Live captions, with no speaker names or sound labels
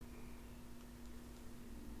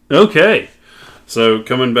Okay. So,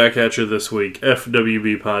 coming back at you this week,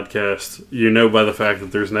 FWB Podcast. You know by the fact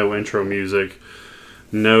that there's no intro music,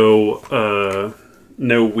 no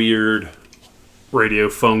weird radio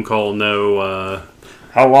phone call, no,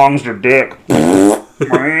 How long's your dick? Oh,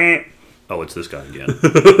 it's this guy again.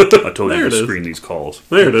 I told you to screen these calls.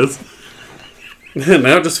 There it is.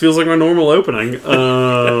 Now it just feels like my normal opening.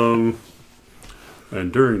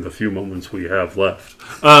 And during the few moments we have left.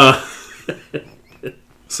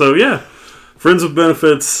 So, yeah. Friends with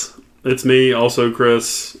Benefits. It's me, also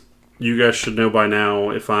Chris. You guys should know by now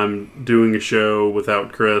if I'm doing a show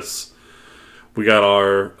without Chris. We got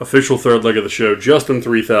our official third leg of the show, Justin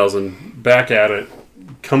 3000, back at it,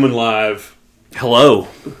 coming live. Hello.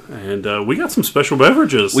 And we got some special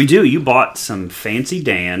beverages. We do. You bought some Fancy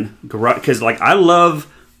Dan because, like, I love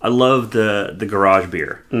the garage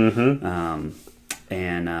beer. Mm-hmm.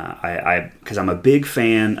 And because I'm a big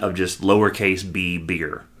fan of just lowercase b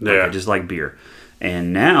beer. Like, yeah, I just like beer.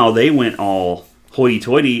 And now they went all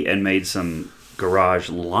hoity-toity and made some garage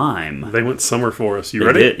lime. They went summer for us. You They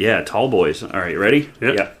ready? did. Yeah, tall boys. All right, ready?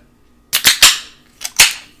 Yep. Yeah.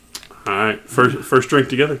 All right, first drink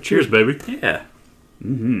together. Cheers, baby. Yeah.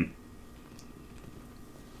 Mm-hmm.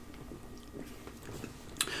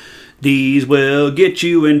 These will get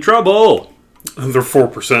you in trouble. They're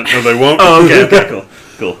 4%. No, they won't. Oh, okay,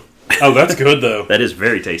 cool. Oh, that's good though. That is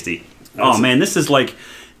very tasty. Oh man, this is like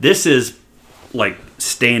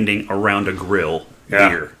standing around a grill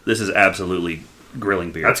beer. This is absolutely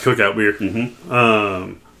grilling beer. That's cookout beer.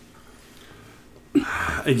 Mm-hmm.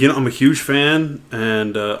 I'm a huge fan,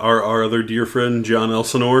 and our other dear friend John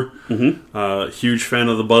Elsinore, huge fan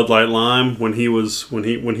of the Bud Light Lime when he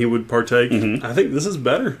would partake. Mm-hmm. I think this is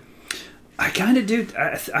better. I kind of do.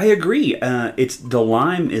 I agree. The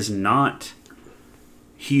lime is not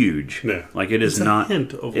huge. Yeah. Like it is it's not. A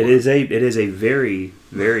hint of it lime. It is a very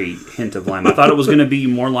very hint of lime. I thought it was going to be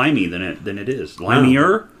more limey than it is.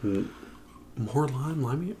 Limier. More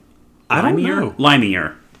limier. I don't know.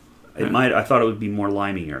 Limier. I thought it would be more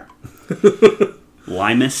limier.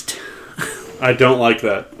 Limist. I don't like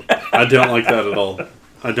that. I don't like that at all.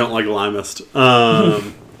 I don't like limist.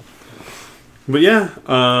 But yeah,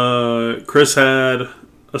 Chris had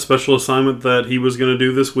a special assignment that he was going to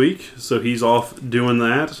do this week, so he's off doing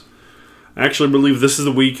that. I actually believe this is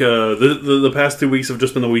the week, the past 2 weeks have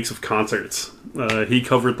just been the weeks of concerts. He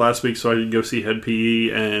covered last week so I could go see Head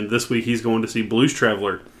PE, and this week he's going to see Blues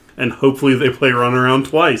Traveler. And hopefully they play Runaround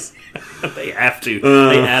twice. They have to.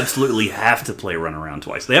 They absolutely have to play Runaround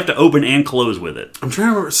twice. They have to open and close with it. I'm trying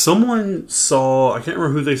to remember. Someone saw... I can't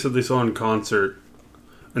remember who they said they saw in concert.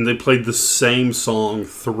 And they played the same song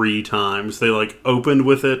 3 times. They, opened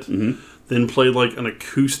with it. Mm-hmm. Then played, an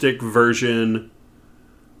acoustic version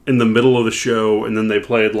in the middle of the show. And then they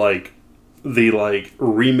played, the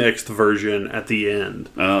remixed version at the end.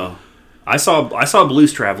 Oh. I saw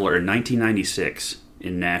Blues Traveler in 1996.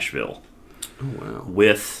 In Nashville. Oh,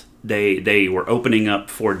 wow. They were opening up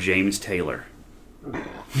for James Taylor.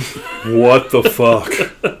 What the fuck?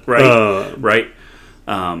 Right? Right?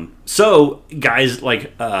 So, guys,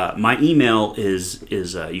 my email is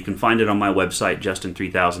you can find it on my website,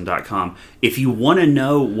 justin3000.com. If you want to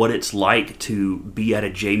know what it's like to be at a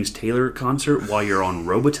James Taylor concert while you're on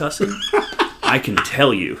Robitussin, I can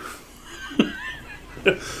tell you.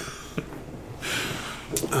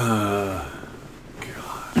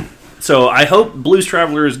 So I hope Blues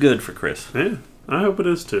Traveler is good for Chris. Yeah, I hope it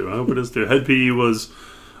is too. Head PE was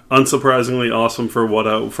unsurprisingly awesome for what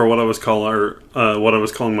I was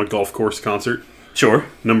calling my golf course concert. Sure,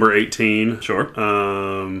 number 18. Sure,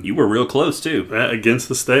 you were real close too. Against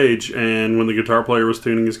the stage, and when the guitar player was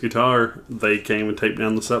tuning his guitar, they came and taped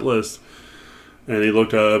down the set list. And he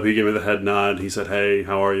looked up, he gave me the head nod, he said, "Hey,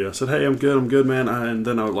 how are you?" I said, "Hey, I'm good, man." And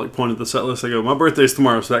then I pointed the set list, I go, "My birthday's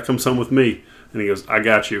tomorrow, so that comes home with me." And he goes, "I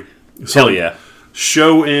got you." So, hell yeah.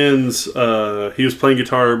 Show ends, he was playing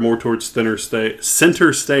guitar more towards center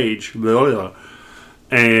stage, blah, blah,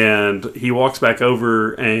 and he walks back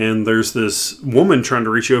over, and there's this woman trying to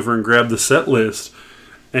reach over and grab the set list,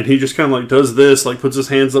 and he just kind of does this, puts his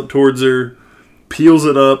hands up towards her, peels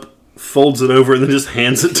it up, folds it over, and then just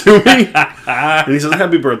hands it to me. And he says,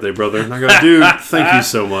 "Happy birthday, brother." And I go, "Dude, thank you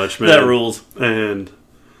so much, man." That rules. And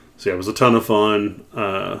so yeah, it was a ton of fun.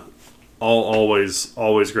 Always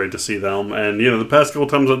great to see them. And, the past couple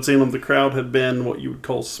times I'd seen them, the crowd had been what you would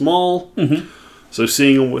call small. Mm-hmm. So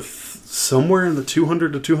seeing them with somewhere in the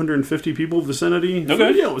 200 to 250 people vicinity.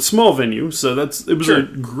 Okay. Small venue. So it was a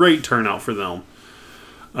great turnout for them.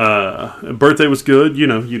 Birthday was good. You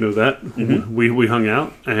know that. Mm-hmm. We hung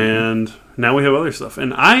out. And now we have other stuff.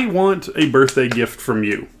 And I want a birthday gift from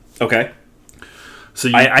you. Okay. So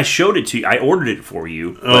I showed it to you. I ordered it for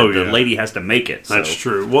you, but the lady has to make it. So. That's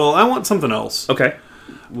true. Well, I want something else. Okay.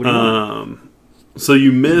 What do you want? So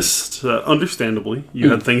you missed, understandably,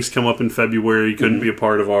 you had things come up in February. You couldn't be a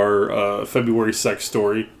part of our February sex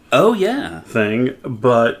story. Oh, yeah. Thing.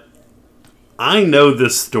 But I know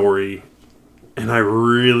this story, and I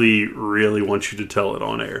really, really want you to tell it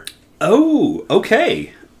on air. Oh,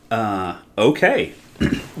 okay. Okay.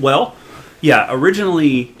 Well, yeah,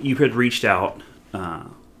 originally you had reached out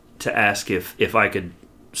to ask if I could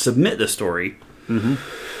submit the story. Mm-hmm.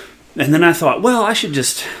 And then I thought, well,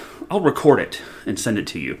 I'll record it and send it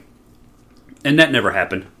to you. And that never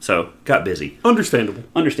happened, so got busy.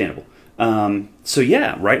 Understandable. So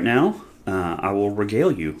yeah, right now, I will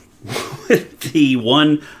regale you with the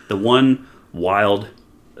one wild,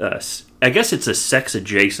 I guess it's a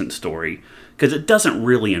sex-adjacent story, because it doesn't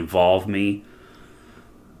really involve me.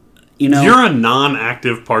 You know, you're a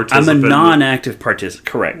non-active participant. I'm a non-active participant,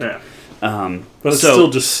 correct. Yeah. But it's still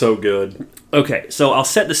just so good. Okay, so I'll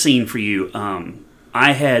set the scene for you.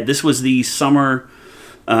 This was the summer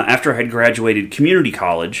after I had graduated community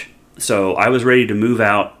college, so I was ready to move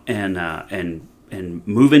out and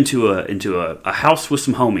move into a house with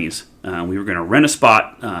some homies. We were going to rent a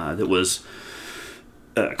spot that was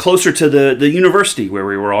closer to the university where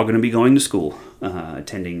we were all going to be going to school,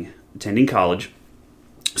 attending college.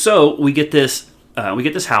 So we get this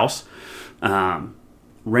house,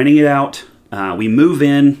 renting it out. We move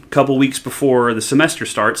in a couple weeks before the semester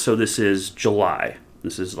starts, so this is July.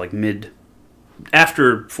 This is like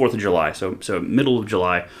after 4th of July, so middle of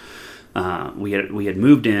July. We had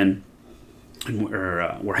moved in, and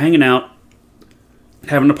we're hanging out,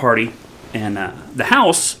 having a party, and the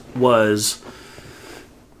house was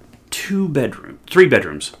 3 bedrooms.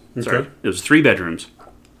 Okay. Sorry, it was 3 bedrooms,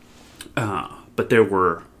 but there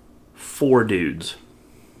were 4 dudes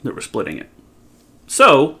that were splitting it.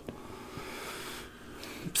 So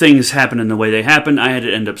things happened in the way they happened. I had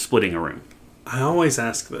to end up splitting a room. I always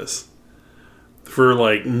ask this. For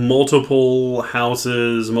like multiple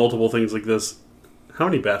houses, multiple things like this, how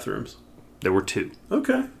many bathrooms? There were 2.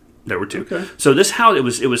 Okay. There were 2. Okay. So this house,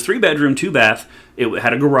 it was 3 bedroom, 2 bath. It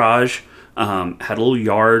had a garage, had a little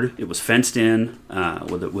yard. It was fenced in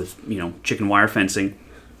with chicken wire fencing.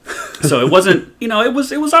 So it wasn't, it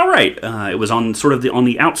was all right. It was on sort of on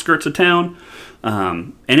the outskirts of town,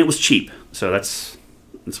 and it was cheap. So that's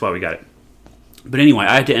why we got it. But anyway,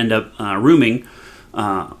 I had to end up rooming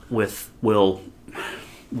with we'll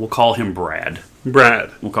call him Brad.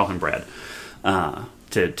 We'll call him Brad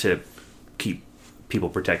to keep people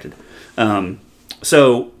protected.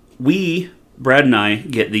 So Brad and I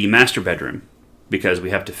get the master bedroom because we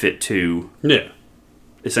have to fit 2. Yeah.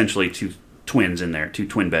 Essentially 2 twins in there, 2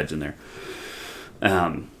 twin beds in there.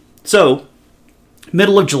 So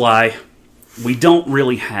middle of July, we don't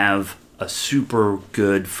really have a super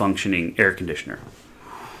good functioning air conditioner.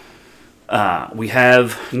 We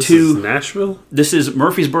have this 2... This is Nashville? This is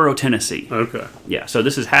Murfreesboro, Tennessee. Okay. Yeah, so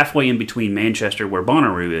this is halfway in between Manchester, where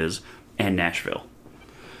Bonnaroo is, and Nashville.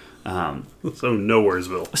 So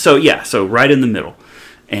Nowheresville. So right in the middle.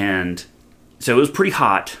 And so it was pretty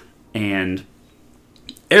hot, and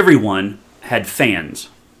everyone had fans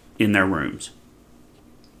in their rooms.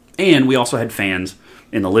 And we also had fans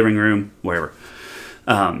in the living room, wherever.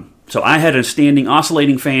 So I had a standing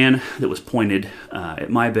oscillating fan that was pointed at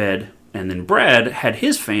my bed, and then Brad had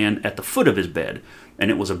his fan at the foot of his bed,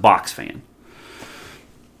 and it was a box fan.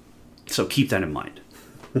 So keep that in mind.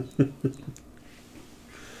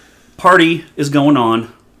 Party is going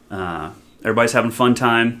on. Everybody's having a fun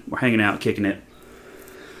time. We're hanging out, kicking it.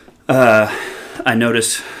 I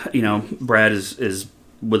notice, Brad is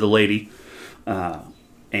with a lady,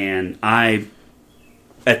 and I,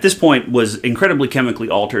 at this point, was incredibly chemically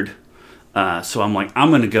altered. So I'm like, I'm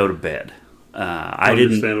going to go to bed.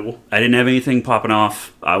 Understandable. I didn't have anything popping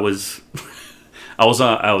off. I was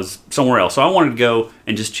somewhere else. So I wanted to go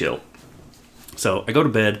and just chill. So I go to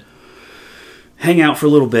bed, hang out for a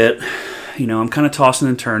little bit. I'm kind of tossing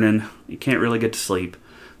and turning. You can't really get to sleep.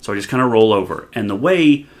 So I just kind of roll over. And the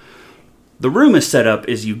way the room is set up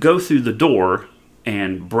is you go through the door,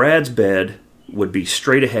 and Brad's bed would be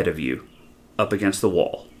straight ahead of you, up against the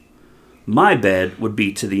wall. My bed would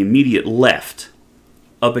be to the immediate left,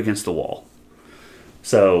 up against the wall.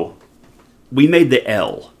 So we made the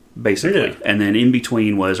L, basically. Yeah. And then in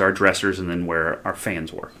between was our dressers and then where our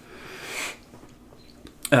fans were.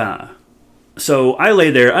 So I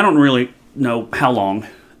lay there. I don't really know how long.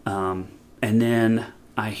 And then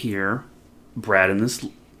I hear Brad and his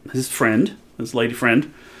lady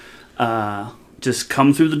friend, just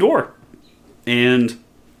come through the door. And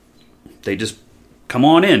they just come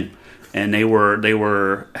on in. and they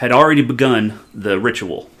had already begun the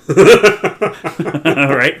ritual.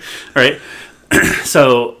 All right.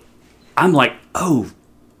 So I'm like, oh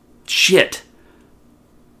shit,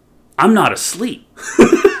 I'm not asleep.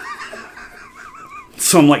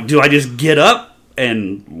 So I'm like, do I just get up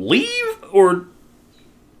and leave or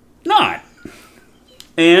not?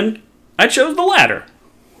 And I chose the latter.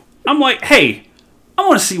 I'm like, hey, I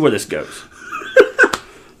want to see where this goes.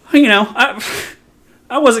 I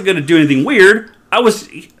wasn't going to do anything weird. I was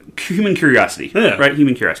human curiosity, right?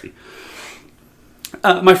 Human curiosity.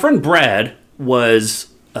 My friend Brad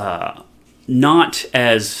was not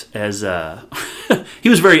as he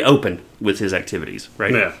was very open with his activities,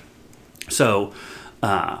 right? Yeah. So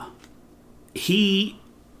he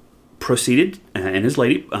proceeded, and his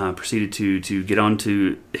lady proceeded to get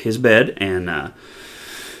onto his bed and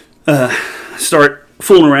start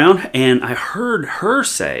fooling around. And I heard her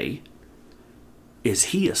say, "Is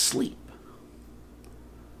he asleep?"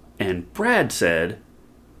 And Brad said,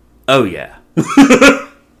 "Oh yeah,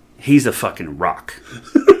 he's a fucking rock.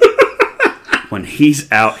 When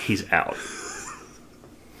he's out, he's out."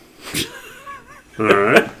 All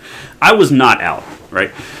right. I was not out,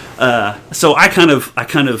 right? So I kind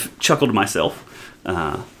of chuckled to myself.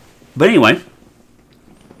 But anyway,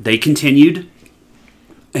 they continued,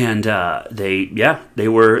 and they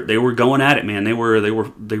were going at it, man. They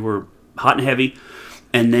were hot and heavy,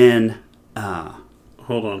 and then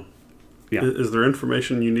hold on. Yeah. Is there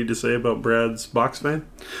information you need to say about Brad's box fan?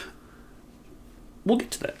 We'll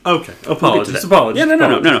get to that. Okay. Apologies. Yeah,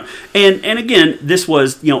 no. And again, this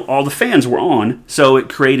was, all the fans were on, so it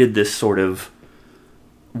created this sort of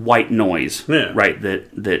white noise, right?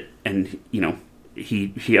 That and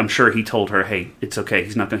he I'm sure he told her, hey, it's okay.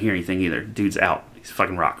 He's not going to hear anything either. Dude's out. He's a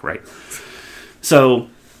fucking rock, right? So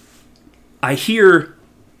I hear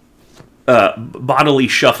bodily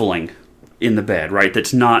shuffling in the bed, right?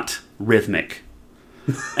 That's not rhythmic,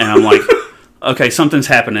 and I'm like, okay, something's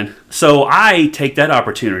happening. So I take that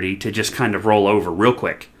opportunity to just kind of roll over real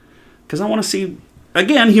quick because I want to see,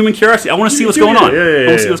 again, human curiosity. I want to see what's going on. I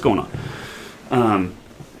want to see what's going on.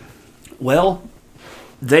 Well,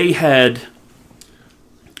 they had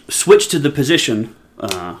switched to the position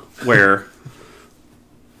where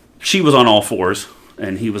she was on all fours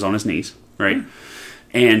and he was on his knees, right?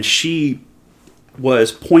 And she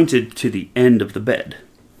was pointed to the end of the bed.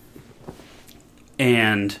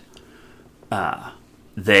 And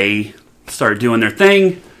they started doing their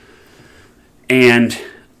thing, and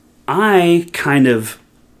I kind of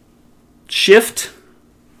shift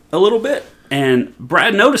a little bit, and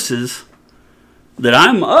Brad notices that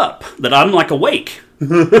I'm up, that I'm like awake,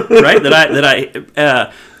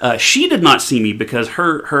 right? She did not see me because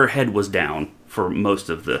her head was down for most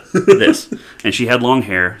of this, and she had long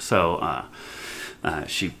hair, so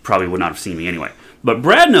she probably would not have seen me anyway. But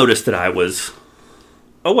Brad noticed that I was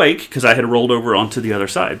awake because I had rolled over onto the other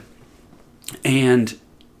side. And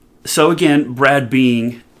so again, Brad,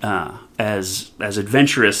 being as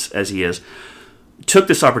adventurous as he is, took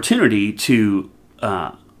this opportunity to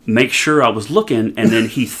make sure I was looking, and then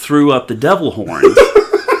he threw up the devil horns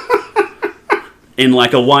in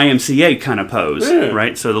like a YMCA kind of pose,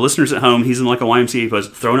 right? So the listeners at home, he's in like a YMCA pose,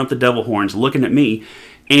 throwing up the devil horns, looking at me,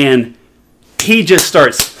 and he just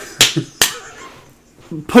starts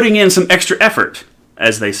putting in some extra effort,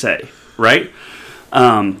 as they say, right?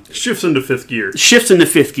 Shifts into fifth gear.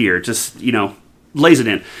 Just, lays it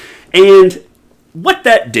in. And what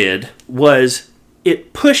that did was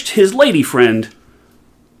it pushed his lady friend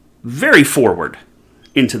very forward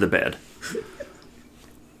into the bed.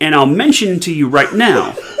 And I'll mention to you right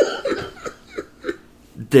now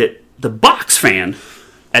that the box fan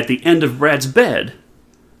at the end of Brad's bed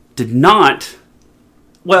did not,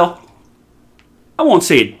 well, I won't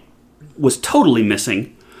say it was totally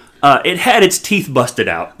missing. It had its teeth busted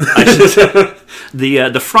out. I should say.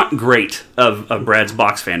 The front grate of Brad's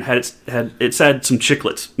box fan had some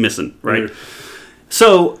chiclets missing, right?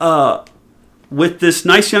 So with this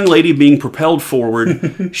nice young lady being propelled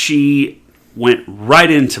forward, she went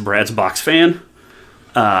right into Brad's box fan.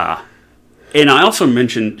 And I also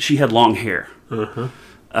mentioned she had long hair.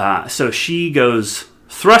 So she goes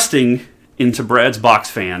thrusting into Brad's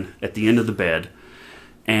box fan at the end of the bed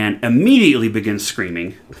and immediately begins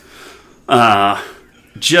screaming. I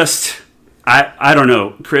don't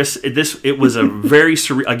know, Chris. It was a very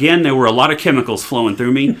surreal. Again, there were a lot of chemicals flowing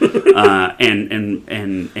through me,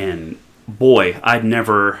 and boy, I'd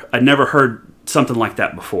never heard something like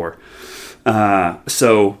that before.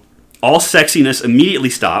 So all sexiness immediately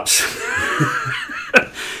stops,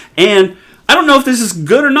 and I don't know if this is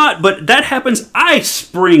good or not, but that happens. I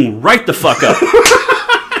spring right the fuck up.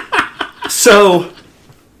 So,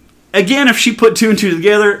 again, if she put 2 and 2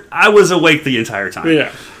 together, I was awake the entire time.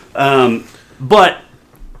 Yeah. But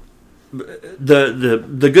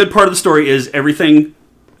the good part of the story is everything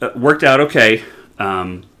worked out okay.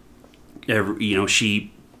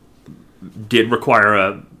 She did require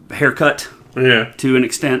a haircut to an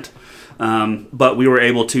extent, but we were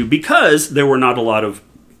able to, because there were not a lot of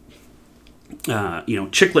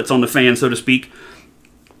chiclets on the fan, so to speak.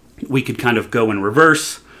 We could kind of go in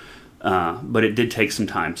reverse, but it did take some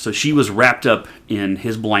time. So she was wrapped up in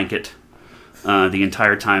his blanket the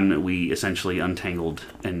entire time that we essentially untangled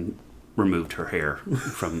and removed her hair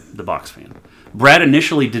from the box fan. Brad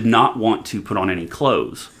initially did not want to put on any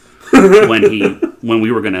clothes when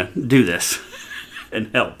we were going to do this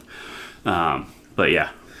and help. But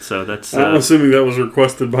yeah, so that's... I'm assuming that was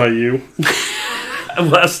requested by you.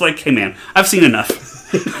 Well, I was like, hey man, I've seen enough.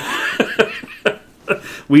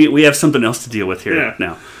 We have something else to deal with here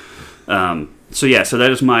now. So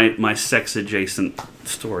that is my sex adjacent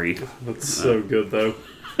story. That's so good though.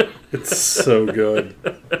 It's so good.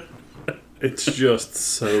 It's just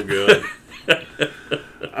so good.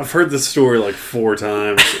 I've heard this story like 4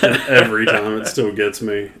 times, and every time it still gets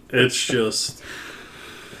me. It's just,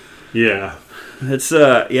 It's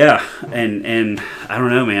and I don't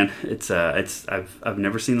know, man. It's I've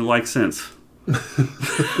never seen the like since.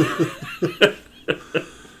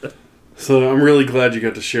 So I'm really glad you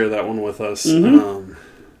got to share that one with us. Mm-hmm.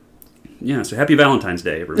 So happy Valentine's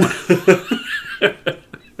Day, everyone.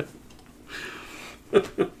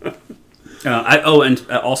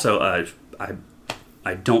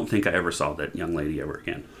 I don't think I ever saw that young lady ever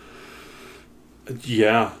again.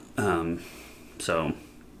 Yeah. So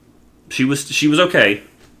she was okay.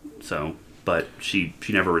 So, but she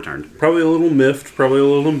never returned. Probably a little miffed. Probably a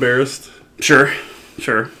little embarrassed. Sure.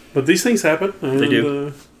 But these things happen. They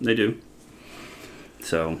do. They do.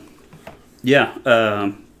 So, yeah.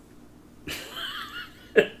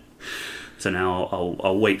 So now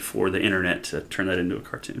I'll wait for the internet to turn that into a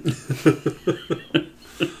cartoon.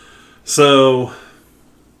 So,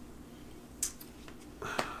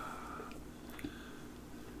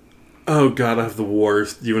 oh God, I have the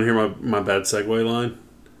worst. Do you want to hear my bad segue line?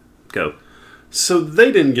 Go. So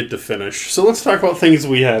they didn't get to finish. So let's talk about things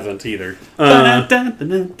we haven't either.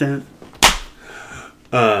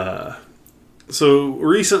 So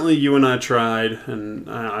recently you and I tried, and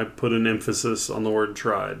I put an emphasis on the word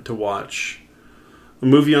tried, to watch a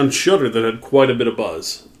movie on Shudder that had quite a bit of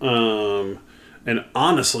buzz. And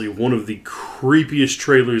honestly, one of the creepiest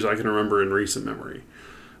trailers I can remember in recent memory.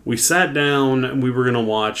 We sat down and we were going to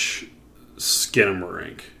watch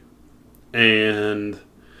Skinamarink. And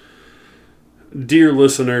dear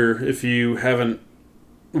listener, if you haven't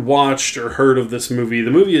watched or heard of this movie, the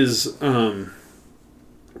movie is...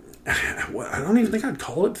 I don't even think I'd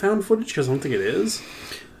call it found footage, because I don't think it is.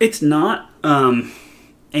 It's not.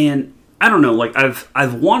 And I don't know. Like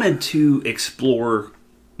I've wanted to explore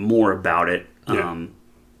more about it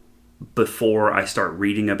before I start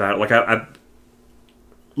reading about it. Like I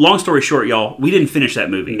long story short, y'all, we didn't finish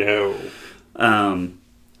that movie. No.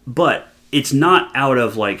 But it's not out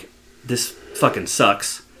of like this fucking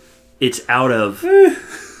sucks. It's out of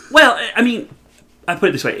well, I mean, I put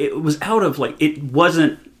it this way: it was out of like it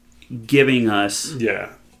wasn't giving us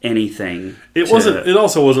anything. It wasn't. It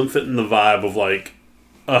also wasn't fitting the vibe of like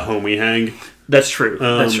a homie hang. That's true.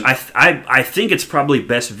 I think it's probably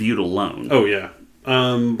best viewed alone. Oh yeah.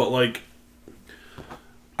 But like,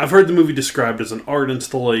 I've heard the movie described as an art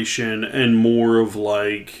installation and more of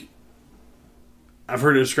like, I've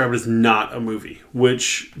heard it described as not a movie,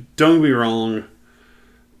 which, don't get me wrong,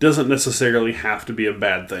 doesn't necessarily have to be a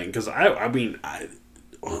bad thing. Because I mean,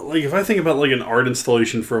 like, if I think about like an art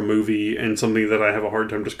installation for a movie and something that I have a hard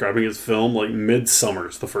time describing as film, like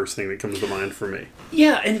Midsummer's the first thing that comes to mind for me.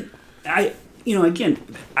 Yeah, and I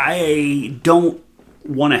don't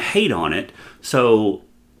want to hate on it. So,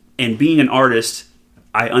 and being an artist,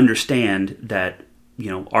 I understand that,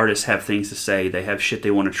 artists have things to say. They have shit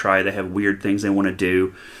they want to try. They have weird things they want to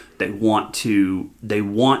do. They want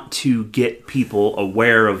to get people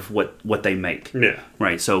aware of what they make. Yeah.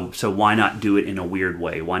 Right. So why not do it in a weird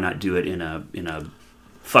way? Why not do it in a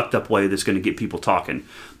fucked up way that's going to get people talking?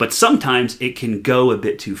 But sometimes it can go a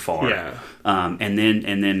bit too far. Yeah. And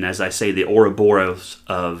then as I say, the Ouroboros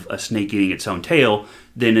of a snake eating its own tail,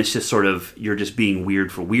 then it's just sort of, you're just being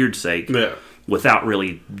weird for weird's sake. Yeah. Without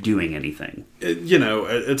really doing anything.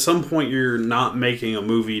 At some point you're not making a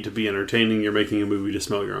movie to be entertaining, you're making a movie to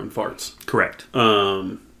smell your own farts. Correct.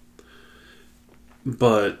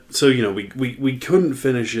 But, so, we couldn't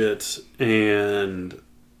finish it, and,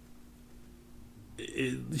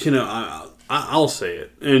 I'll say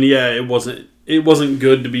it. And yeah, it wasn't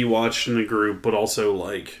good to be watched in a group, but also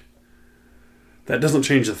like that doesn't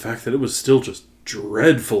change the fact that it was still just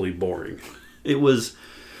dreadfully boring. It was.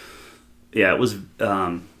 Yeah, it was.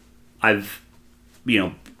 I've,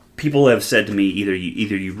 people have said to me either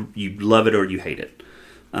you love it or you hate it.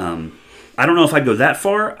 I don't know if I'd go that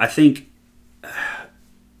far. I think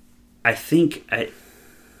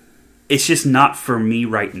it's just not for me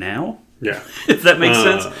right now. Yeah, if that makes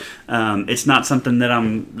sense. It's not something that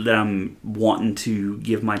I'm wanting to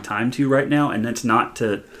give my time to right now, and it's not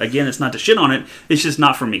to shit on it. It's just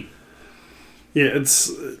not for me. Yeah, it's,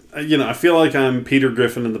 I feel like I'm Peter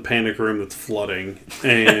Griffin in the panic room that's flooding,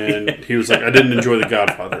 and he was like, I didn't enjoy The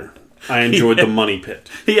Godfather. I enjoyed The Money Pit.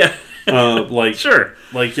 Yeah. Sure.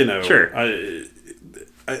 Sure.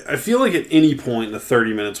 I feel like at any point in the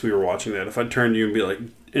 30 minutes we were watching that, if I'd turned to you and be like,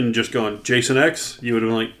 and just gone, Jason X, you would have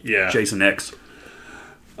been like, yeah. Jason X.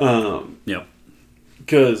 Yeah.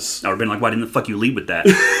 Because I would have been like, why didn't the fuck you lead with that?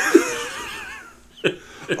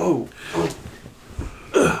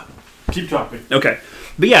 Keep talking. Okay.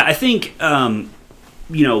 But yeah, I think,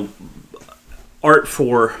 art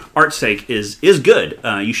for art's sake is good.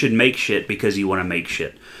 You should make shit because you want to make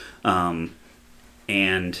shit. And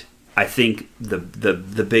I think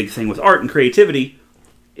the big thing with art and creativity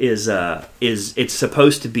is it's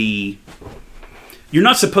supposed to be... You're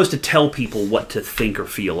not supposed to tell people what to think or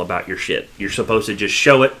feel about your shit. You're supposed to just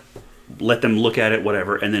show it, let them look at it,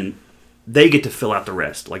 whatever, and then they get to fill out the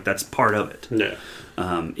rest. Like, that's part of it. Yeah.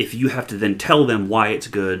 If you have to then tell them why it's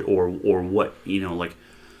good or what,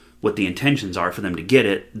 what the intentions are for them to get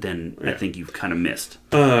it, then I think you've kind of missed.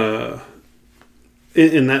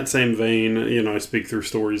 In that same vein, I speak through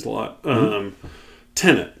stories a lot.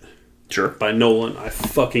 Tenet. Sure. By Nolan. I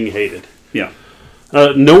fucking hated. Yeah.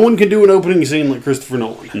 No one can do an opening scene like Christopher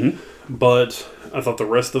Nolan. Mm-hmm. But I thought the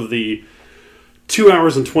rest of the 2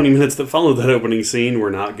 hours and 20 minutes that followed that opening scene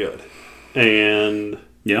were not good. And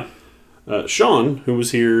yeah, Sean, who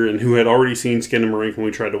was here and who had already seen Skinamarink when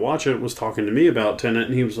we tried to watch it, was talking to me about Tenet,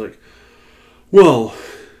 and he was like, well,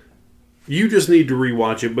 you just need to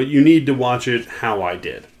rewatch it, but you need to watch it how I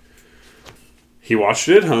did. He watched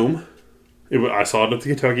it at home. I saw it at the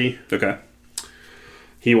Kentucky. Okay.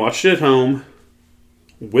 He watched it at home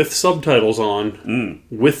with subtitles on,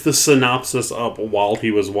 with the synopsis up while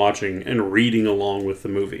he was watching and reading along with the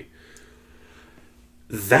movie.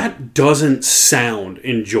 That doesn't sound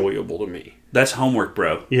enjoyable to me. That's homework,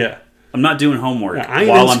 bro. Yeah. I'm not doing homework while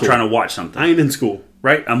while I'm trying to watch something. I ain't in school.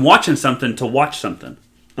 Right? I'm watching something to watch something.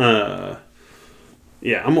 Yeah,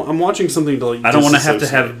 I'm watching something to like. I don't want to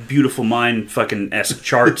have Beautiful Mind fucking esque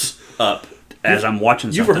charts up as I'm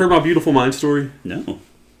watching something. You ever heard my Beautiful Mind story? No.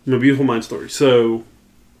 My Beautiful Mind story. So,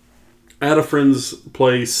 at a friend's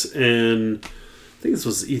place in, I think this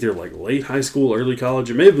was either like late high school, early college.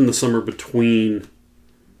 It may have been the summer between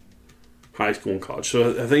high school and college.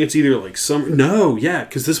 So I think it's either like summer. No, yeah,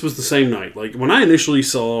 because this was the same night. Like when I initially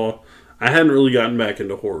saw, I hadn't really gotten back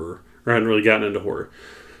into horror, or hadn't really gotten into horror.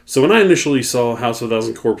 So when I initially saw House of a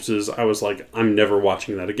Thousand Corpses, I was like, I'm never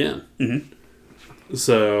watching that again. Mm-hmm.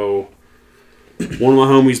 So one of my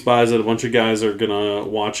homies buys it. A bunch of guys are gonna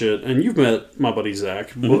watch it, and you've met my buddy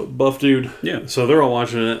Zach, buff dude. Yeah. So they're all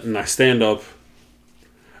watching it, and I stand up,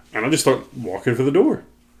 and I just start walking for the door.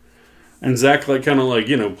 And Zach, like, kind of like,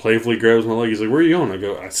 playfully grabs my leg. He's like, where are you going?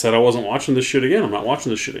 I said I wasn't watching this shit again. I'm not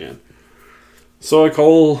watching this shit again. So I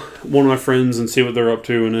call one of my friends and see what they're up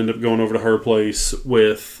to and end up going over to her place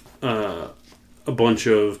with a bunch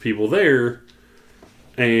of people there.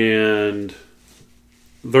 And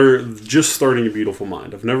they're just starting A Beautiful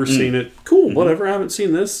Mind. I've never seen it. Cool, whatever. I haven't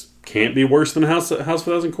seen this. Can't be worse than House of a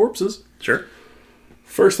Thousand Corpses. Sure.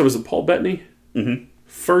 First time, was it Paul Bettany? Mm-hmm.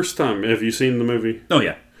 First time. Have you seen the movie? Oh,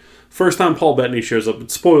 yeah. First time Paul Bettany shows up.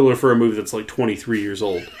 It's spoiler for a movie that's like 23 years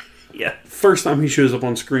old. Yeah. First time he shows up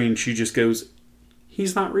on screen, she just goes,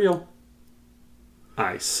 he's not real.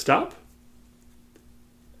 I stop.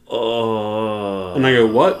 Oh. And I go,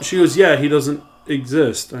 what? She goes, yeah, he doesn't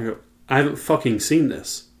exist. I go, I haven't fucking seen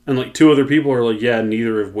this. And like two other people are like, yeah,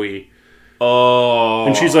 neither have we. Oh.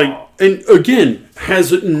 And she's like, and again,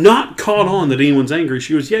 has not caught on that anyone's angry.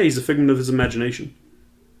 She goes, yeah, he's a figment of his imagination.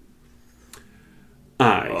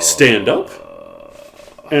 I stand up,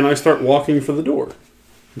 and I start walking for the door.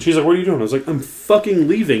 And she's like, what are you doing? I was like, I'm fucking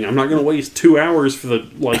leaving. I'm not going to waste 2 hours for the,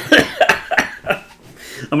 like...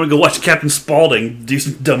 I'm going to go watch Captain Spaulding do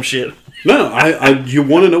some dumb shit. No, you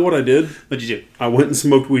want to know what I did? What'd you do? I went and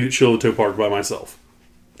smoked weed at Shiloh Park by myself.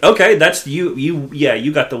 Okay, that's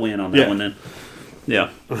you got the win on that one then. Yeah.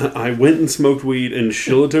 I went and smoked weed in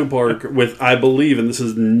Shiloh Park with, I believe, and this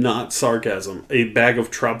is not sarcasm, a bag of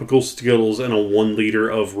tropical Skittles and a 1 liter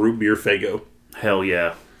of root beer Faygo. Hell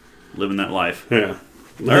yeah. Living that life. Yeah.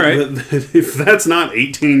 All right. If that's not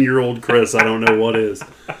 18-year-old Chris, I don't know what is.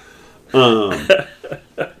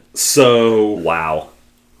 So. Wow.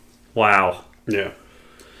 Yeah.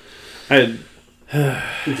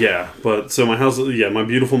 Yeah, but so my house, my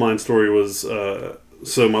Beautiful Mind story was,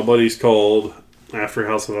 so my buddies called after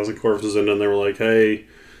House of 1,000 Corpses and then they were like, hey,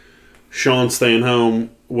 Sean's staying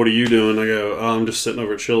home. What are you doing? I go, oh, I'm just sitting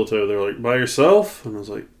over at Shiloh. They're like, by yourself? And I was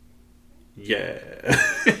like, yeah.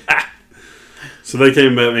 So they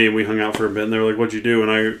came at me and we hung out for a bit and they were like, what'd you do?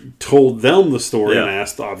 And I told them the story and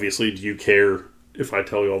asked, obviously, do you care if I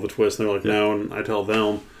tell you all the twists? And they're like, no. And I tell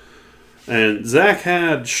them. And Zach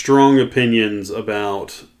had strong opinions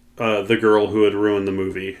about the girl who had ruined the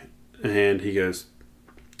movie. And he goes,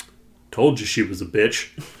 told you she was a bitch.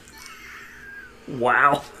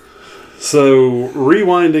 Wow. So,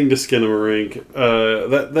 rewinding to Skinamarink,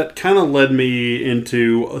 that kind of led me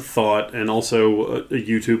into a thought and also a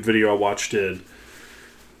YouTube video I watched did.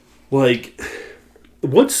 Like,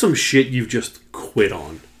 what's some shit you've just quit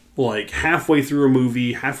on? Like, halfway through a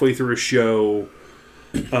movie, halfway through a show.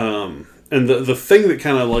 And the thing that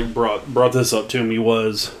kind of like brought this up to me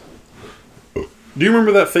was, do you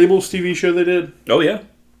remember that Fables TV show they did? Oh, yeah.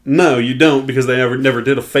 No, you don't, because they never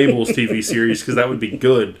did a Fables TV series, because that would be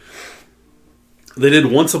good. They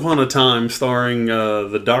did Once Upon a Time, starring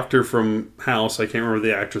the doctor from House. I can't remember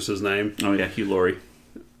the actress's name. Oh, yeah, Hugh Laurie.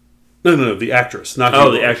 No, the actress. Not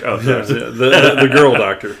Hugh the actress. Oh, sorry. the girl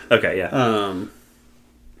doctor. Okay, yeah.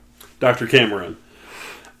 Dr. Cameron.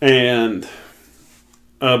 And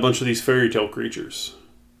a bunch of these fairy tale creatures.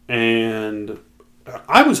 And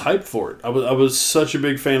I was hyped for it. I was such a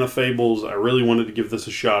big fan of Fables. I really wanted to give this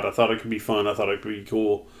a shot. I thought it could be fun. I thought it could be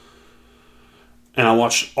cool. And I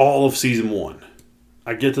watched all of season 1.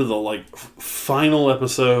 I get to the final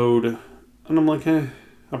episode, and I'm like, I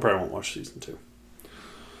probably won't watch season 2.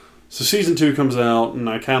 So season 2 comes out, and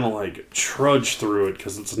I kind of trudge through it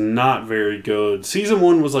because it's not very good. Season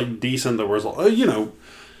 1 was decent. There was,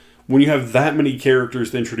 when you have that many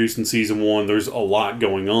characters to introduce in season 1, there's a lot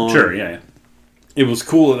going on. Sure, yeah. It was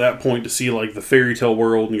cool at that point to see the fairy tale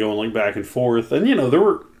world and going back and forth, and there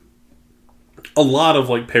were a lot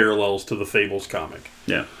of parallels to the Fables comic.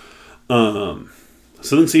 Yeah.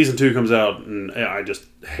 So then season 2 comes out, and I just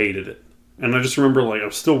hated it. And I just remember, I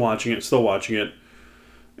was still watching it.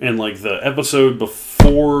 And, the episode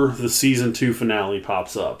before the season 2 finale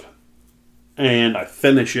pops up. And I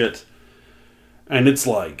finish it. And it's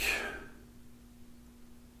 8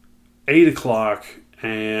 o'clock.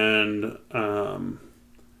 And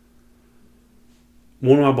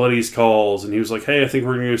one of my buddies calls, and he was like, hey, I think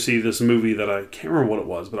we're going to go see this movie that I can't remember what it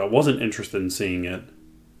was, but I wasn't interested in seeing it.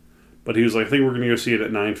 But he was like, I think we're going to go see it at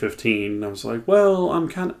 9:15. And I was like, well, I'm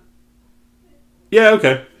kind of... Yeah,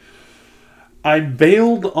 okay. I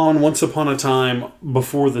bailed on Once Upon a Time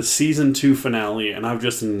before the season 2 finale, and I've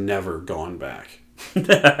just never gone back. And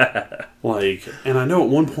I know at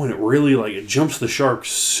one point it really, it jumps the shark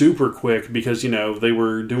super quick because, they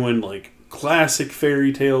were doing, classic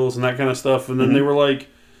fairy tales and that kind of stuff. And then they were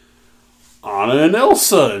Anna and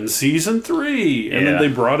Elsa in season 3. And then they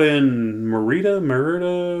brought in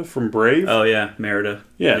Merida from Brave. Oh, yeah, Merida.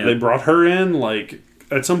 Yeah, they brought her in.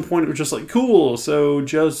 At some point, it was just cool. So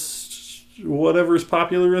just whatever's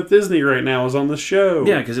popular with Disney right now is on the show.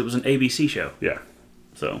 Yeah, because it was an ABC show. Yeah.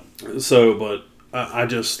 So, but I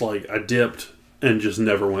just, I dipped and just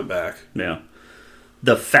never went back. Yeah.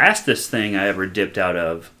 The fastest thing I ever dipped out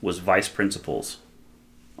of was Vice Principals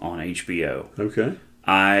on HBO. Okay.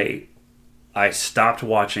 I stopped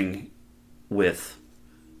watching with,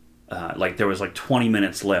 there was 20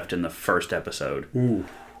 minutes left in the first episode. Ooh.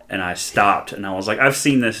 And I stopped, and I was like, I've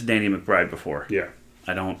seen this Danny McBride before. Yeah.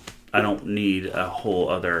 I don't need a whole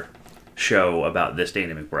other show about this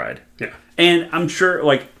Danny McBride. Yeah. And I'm sure,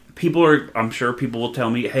 people will tell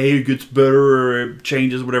me, hey, it gets better, or it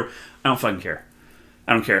changes, whatever. I don't fucking care.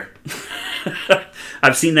 I don't care.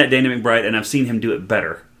 I've seen that Danny McBride, and I've seen him do it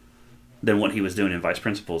better than what he was doing in Vice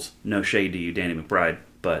Principals. No shade to you, Danny McBride,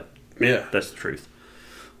 but yeah, that's the truth.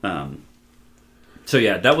 So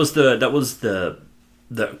yeah, that was the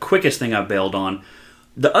quickest thing I bailed on.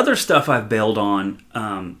 The other stuff I've bailed on,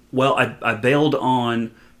 I bailed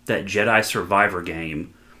on that Jedi Survivor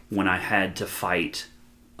game when I had to fight.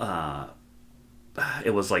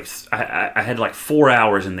 It was I had 4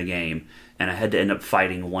 hours in the game, and I had to end up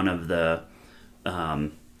fighting one of the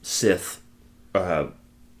Sith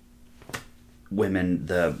women.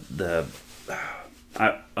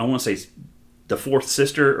 I want to say the fourth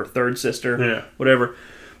sister or third sister, Yeah. whatever,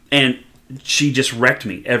 and she just wrecked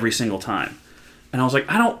me every single time. And I was like,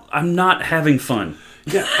 I'm not having fun.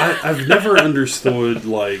 Yeah, I've never understood,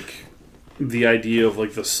 like, the idea of,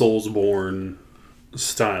 like, the Soulsborne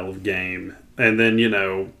style of game. And then, you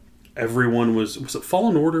know, everyone was it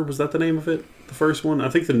Fallen Order? Was that the name of it? The first one? I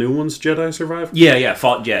think the new one's Jedi Survivor? Yeah,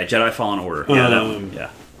 Jedi Fallen Order. Yeah, that one. Yeah.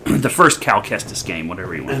 The first Cal Kestis game,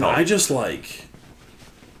 whatever you want to call it. I just, like...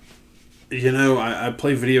 You know, I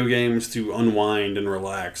play video games to unwind and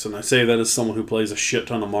relax, and I say that as someone who plays a shit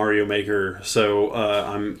ton of Mario Maker, so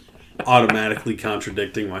I'm automatically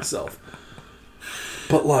contradicting myself.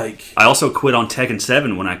 But, like... I also quit on Tekken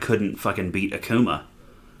 7 when I couldn't fucking beat Akuma.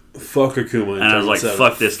 Fuck Akuma in Tekken 7. And I was like, 7.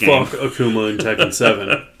 Fuck this game. Fuck Akuma in Tekken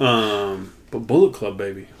 7. But Bullet Club,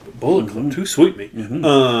 baby. Bullet Club, too sweet me.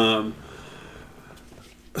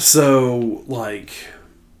 So, like...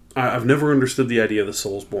 I've never understood the idea of the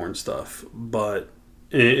Soulsborne stuff, but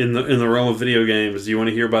in the realm of video games, do you want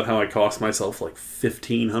to hear about how I cost myself like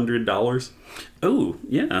 $1,500? Oh,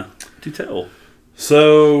 yeah. Do tell.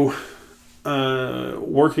 So,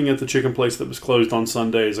 working at the chicken place that was closed on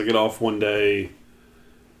Sundays, I get off one day,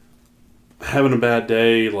 having a bad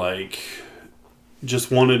day, like,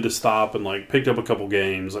 just wanted to stop and, like, picked up a couple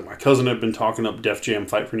games. Like, my cousin had been talking up Def Jam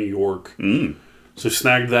Fight for New York. So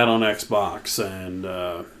snagged that on Xbox and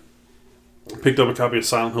picked up a copy of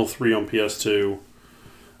Silent Hill 3 on PS2.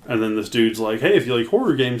 And then this dude's like, hey, if you like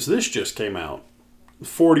horror games, this just came out.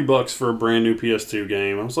 $40 for a brand new PS2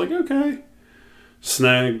 game. I was like, okay.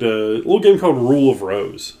 Snagged a little game called Rule of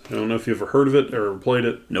Rose. I don't know if you ever heard of it or played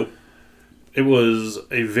it. Nope. It was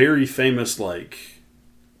a very famous, like,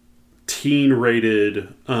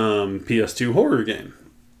 teen-rated PS2 horror game.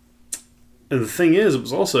 And the thing is, it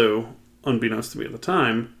was also, unbeknownst to me at the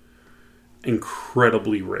time,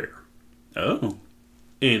 incredibly rare. Oh.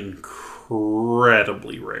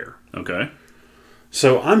 Incredibly rare. Okay.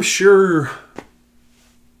 So I'm sure,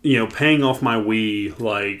 you know, paying off my Wii,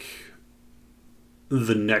 like,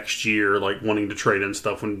 the next year, like, wanting to trade in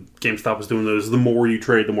stuff when GameStop was doing those, the more you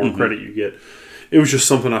trade, the more credit you get. It was just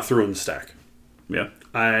something I threw in the stack. Yeah.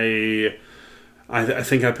 I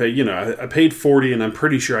think I paid, you know, I paid $40 and I'm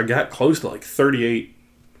pretty sure I got close to like $38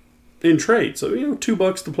 in trade. So, you know,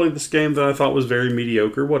 $2 to play this game that I thought was very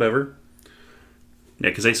mediocre, whatever. Yeah,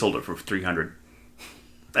 because they sold it for $300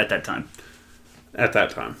 at that time. At that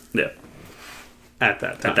time. Yeah. At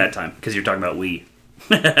that time. At that time, because you're talking about Wii.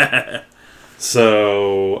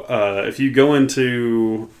 So, if you go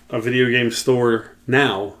into a video game store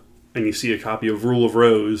now and you see a copy of Rule of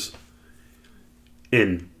Rose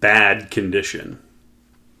in bad condition,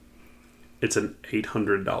 it's an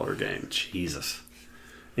 $800 game. Jesus.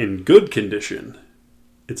 In good condition,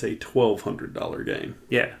 it's a $1,200 game.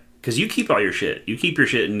 Yeah. Because you keep all your shit. You keep your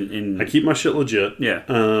shit in... I keep my shit legit. Yeah.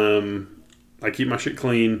 I keep my shit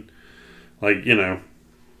clean. Like, you know...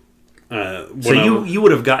 so you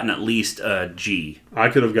would have gotten at least a G. I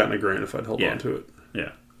could have gotten a grand if I'd held on to it.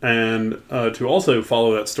 Yeah. And to also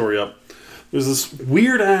follow that story up, there's this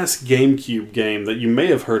weird-ass GameCube game that you may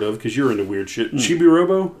have heard of because you're into weird shit. Chibi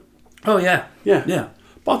Robo? Oh, yeah. Yeah. Yeah.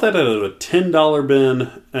 Bought that at a $10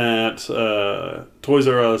 bin at Toys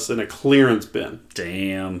R Us in a clearance bin.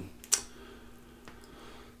 Damn.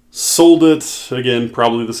 Sold it, again,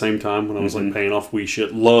 probably the same time when I was like paying off Wii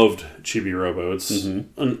shit. Loved Chibi Robo. It's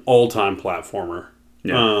an all-time platformer.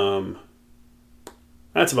 Yeah.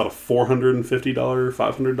 That's about a $450,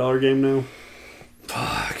 $500 game now.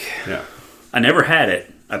 Fuck. Yeah. I never had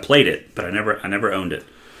it. I played it, but I never owned it.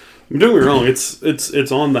 Don't get me wrong,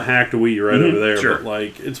 it's on the hacked Wii right over there, sure. but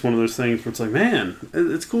like it's one of those things where it's like, man,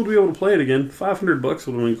 it's cool to be able to play it again. $500 would have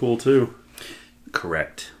been cool too.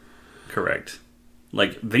 Correct.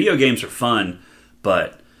 Like, video games are fun,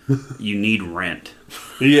 but you need rent.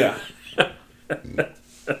 Yeah.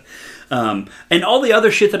 And all the other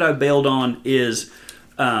shit that I bailed on is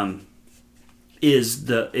shit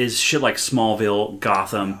like Smallville,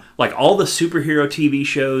 Gotham, like all the superhero TV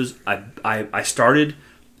shows. I started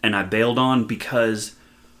and I bailed on because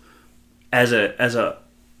as a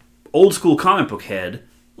old school comic book head,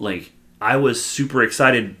 like I was super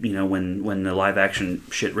excited, you know, when the live action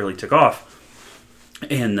shit really took off.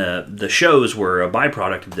 And the shows were a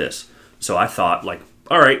byproduct of this. So I thought, like,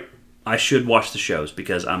 all right, I should watch the shows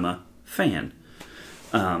because I'm a fan.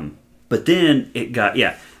 But then it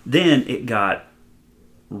got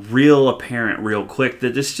real apparent real quick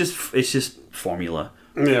that it's just formula.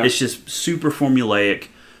 Yeah. It's just super formulaic.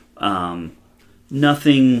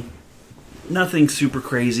 Nothing super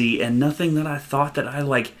crazy, and nothing that I thought that I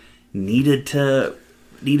like needed to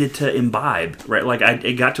imbibe, right? Like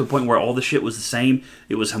it got to a point where all the shit was the same.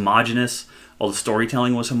 It was homogenous. all the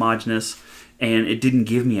storytelling was homogenous, and it didn't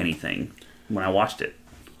give me anything when I watched it.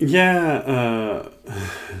 Yeah,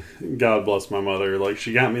 God bless my mother. Like,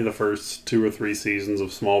 she got me the first 2 or 3 seasons of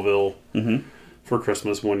Smallville for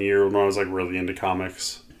Christmas one year when I was like really into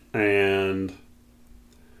comics, and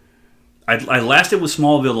I lasted with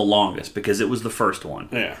Smallville the longest because it was the first one.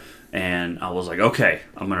 Yeah, and I was like, okay,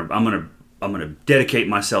 I'm gonna dedicate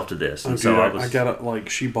myself to this. And so I got it. Like,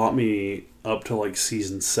 she bought me up to like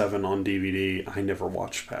season 7 on DVD. I never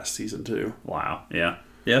watched past season 2. Wow. Yeah.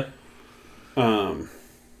 Yeah.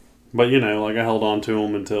 But, you know, like, I held on to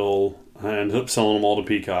them until I ended up selling them all to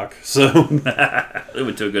Peacock. So it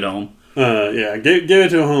went to a good home. Yeah, give it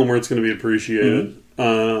to a home where it's going to be appreciated.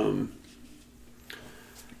 But,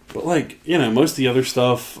 like, you know, most of the other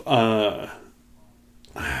stuff, I've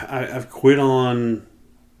quit on.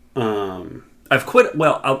 I've quit.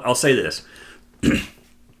 Well, I'll say this: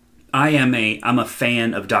 I'm a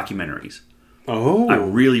fan of documentaries. Oh, I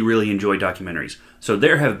really, really enjoy documentaries. So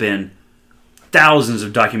there have been thousands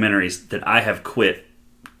of documentaries that I have quit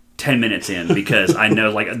 10 minutes in because I know,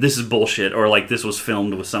 like, this is bullshit, or like this was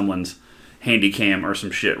filmed with someone's handy cam or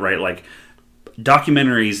some shit, right? Like,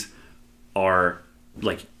 documentaries are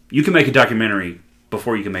like, you can make a documentary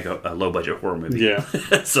before you can make a low budget horror movie. Yeah.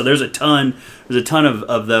 So there's a ton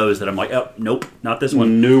of those that I'm like, oh, nope, not this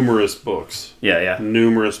one. Numerous books. Yeah.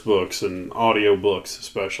 Numerous books and audio books,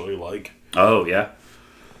 especially, like. Oh, yeah.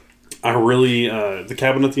 I really The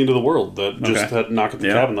Cabin at the End of the World, that just that Knock at the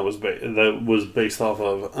Cabin that was based off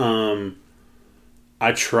of.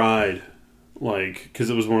 I tried, like, because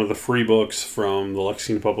it was one of the free books from the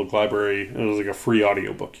Lexington Public Library. It was like a free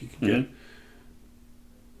audiobook you could get.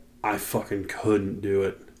 I fucking couldn't do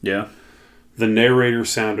it. Yeah. The narrator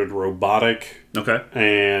sounded robotic. Okay.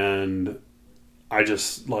 And I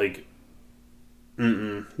just, like,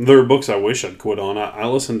 there are books I wish I'd quit on. I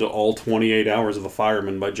listened to all 28 hours of The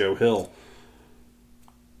Fireman by Joe Hill.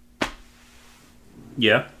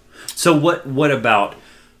 Yeah. So what about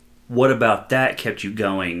that kept you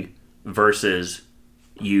going versus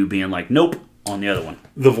you being like, nope, on the other one?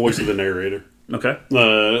 The voice of the narrator. Okay.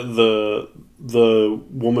 The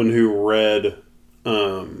woman who read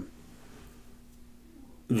The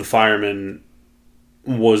Fireman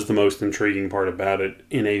was the most intriguing part about it,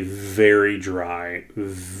 in a very dry,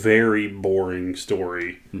 very boring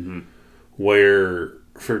story where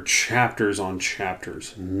for chapters on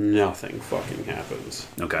chapters nothing fucking happens.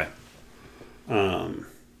 Okay. And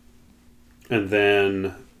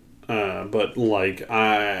then but like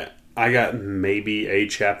I got maybe a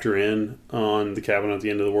chapter in on The Cabin at the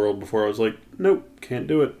End of the World before I was like, nope, can't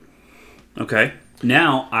do it. Okay.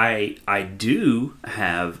 Now I do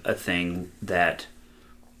have a thing that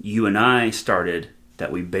you and I started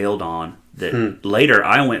that we bailed on that later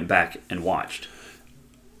I went back and watched.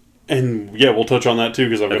 And yeah, we'll touch on that too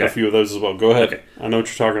because I've got a few of those as well. Go ahead. Okay. I know what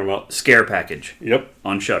you're talking about. Scare Package. Yep.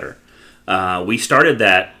 On Shudder. We started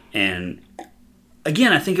that, and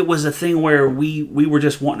again, I think it was a thing where we were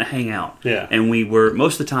just wanting to hang out. Yeah. And we were,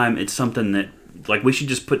 most of the time, it's something that, like, we should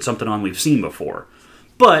just put something on we've seen before.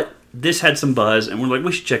 But this had some buzz, and we're like,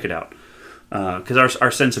 we should check it out. Because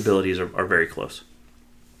our sensibilities are very close.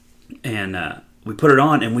 And we put it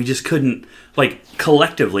on, and we just couldn't, like,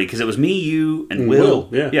 collectively, because it was me, you, and Will.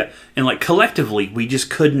 Yeah. And, like, collectively, we just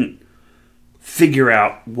couldn't figure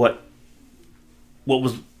out what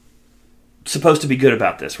was supposed to be good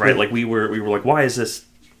about this, right? Like, we were like, why is this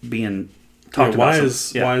being talked about?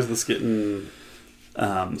 Why is this getting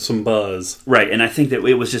some buzz? Right, and I think that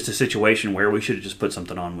it was just a situation where we should have just put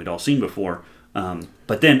something on we'd all seen before.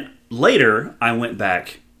 But then later, I went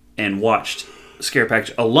back and watched Scare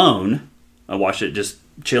Package alone. I watched it just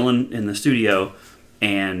chilling in the studio,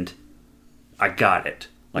 and I got it.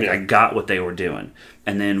 Like, I got what they were doing.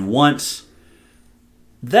 And then once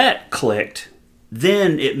that clicked,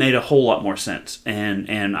 then it made a whole lot more sense,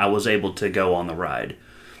 and I was able to go on the ride.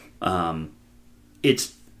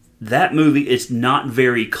 It's that movie. It's not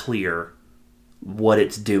very clear what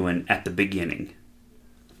it's doing at the beginning.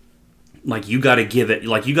 Like, you got to give it.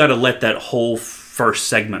 Like, you got to let that whole first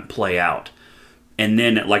segment play out, and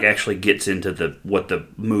then it, like, actually gets into what the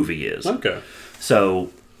movie is. Okay.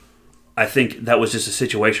 So I think that was just a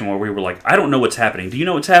situation where we were like, I don't know what's happening. Do you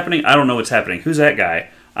know what's happening? I don't know what's happening. Who's that guy?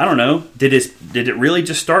 I don't know. Did it really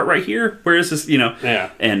just start right here? Where is this? You know?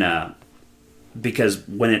 Yeah. And because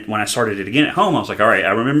when I started it again at home, I was like, all right,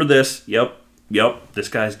 I remember this. Yep. This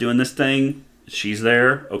guy's doing this thing. She's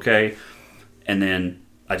there. Okay. And then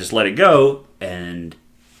I just let it go, and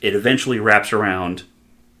it eventually wraps around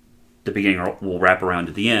the beginning will wrap around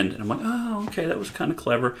at the end. And I'm like, oh, okay, that was kind of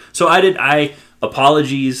clever. So I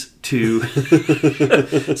apologies to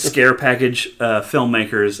scare package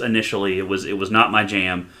filmmakers initially. It was not my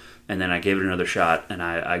jam, and then I gave it another shot, and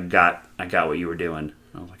I got what you were doing.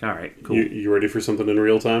 I was like, all right, cool. You ready for something in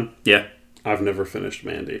real time? Yeah. I've never finished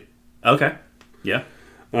Mandy. Okay. Yeah.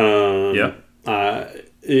 Yeah.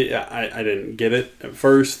 I didn't get it at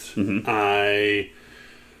first. Mm-hmm.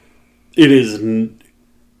 It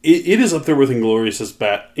is up there with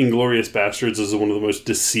Inglourious Bastards as one of the most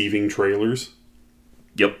deceiving trailers.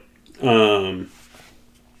 Yep.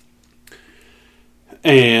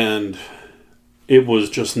 And it was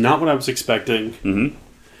just not what I was expecting. Mm-hmm.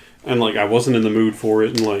 And, like, I wasn't in the mood for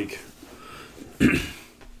it. And, like,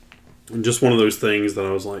 just one of those things that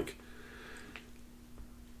I was, like,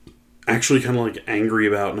 actually kind of, like, angry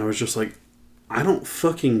about. And I was just like, I don't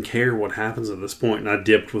fucking care what happens at this point. And I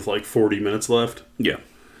dipped with, like, 40 minutes left. Yeah.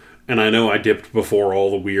 And I know I dipped before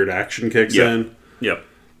all the weird action kicks in. Yep.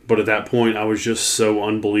 But at that point, I was just so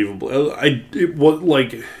unbelievable.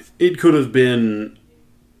 It could have been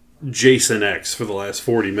Jason X for the last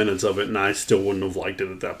 40 minutes of it, and I still wouldn't have liked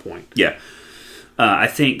it at that point. Yeah. I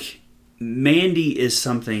think Mandy is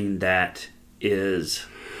something that is,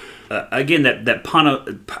 again, that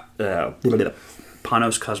Panos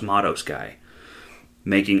Cosmatos guy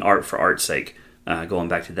making art for art's sake. Going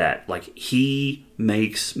back to that, like, he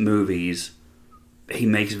makes movies. He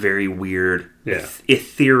makes very weird,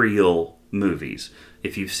 ethereal movies.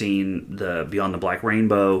 If you've seen the Beyond the Black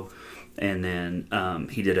Rainbow, and then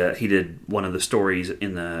he did one of the stories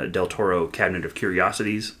in the Del Toro Cabinet of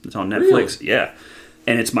Curiosities. It's on Netflix. Really? Yeah,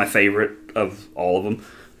 and it's my favorite of all of them.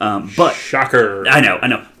 But shocker! I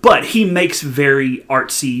know. But he makes very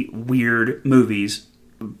artsy, weird movies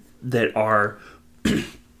that are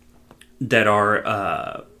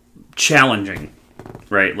challenging,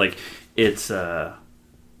 right? Like, it's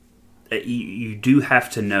you do have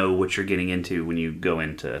to know what you're getting into when you go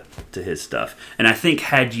into his stuff. And I think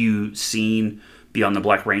had you seen Beyond the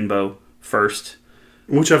Black Rainbow first,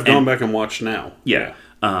 which I've gone back and watched now,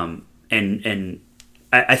 and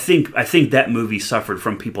I think that movie suffered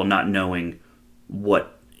from people not knowing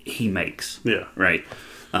what he makes, right.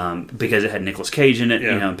 Because it had Nicolas Cage in it,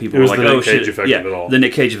 you know, people were like, "Oh shit!" The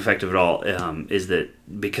Nick Cage effect of it all is that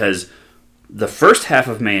because the first half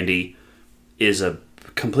of Mandy is a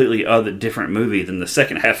completely different movie than the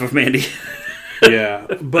second half of Mandy. Yeah,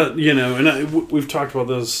 but you know, and we've talked about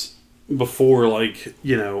this before. Like,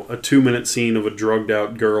 you know, a 2-minute scene of a drugged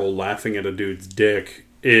out girl laughing at a dude's dick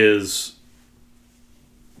is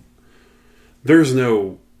there's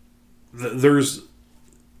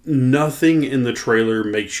nothing in the trailer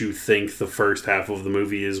makes you think the first half of the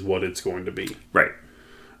movie is what it's going to be. Right.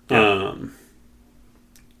 Yeah.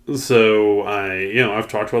 So I've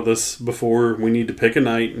talked about this before. We need to pick a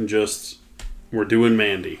night and we're doing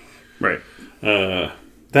Mandy. Right.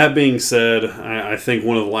 That being said, I think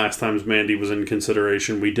one of the last times Mandy was in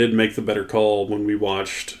consideration, we did make the better call when we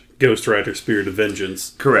watched Ghost Rider: Spirit of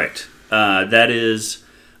Vengeance. Correct. That is,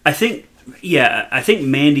 I think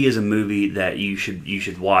Mandy is a movie that you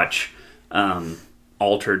should watch,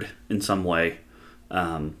 altered in some way.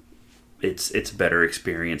 It's better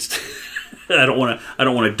experienced. I don't want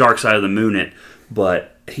to Dark Side of the Moon it,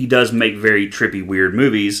 but he does make very trippy, weird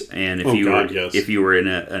movies. And if you were in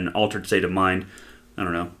an altered state of mind, I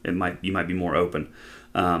don't know, you might be more open.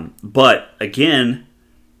 But again,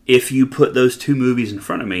 if you put those two movies in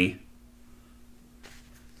front of me,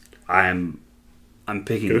 I'm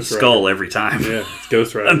picking Ghost the skull Rider every time. Yeah, it's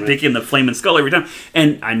Ghost Rider. I'm picking the flaming skull every time,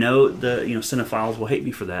 and I know the cinephiles will hate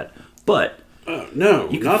me for that, but no,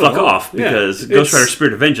 you can fuck off because Ghost Rider: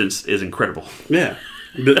 Spirit of Vengeance is incredible. Yeah,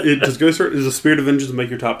 does the Spirit of Vengeance make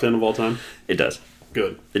your top 10 of all time? It does.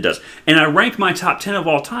 Good. It does, and I rank my top 10 of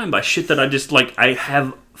all time by shit that I just like. I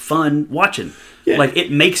have fun watching. Yeah. Like, it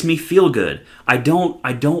makes me feel good. I don't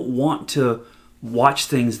want to watch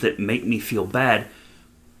things that make me feel bad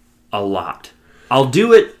a lot. I'll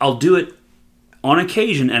do it on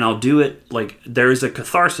occasion, and I'll do it, like, there is a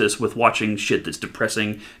catharsis with watching shit that's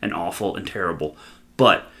depressing and awful and terrible.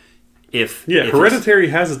 But if Hereditary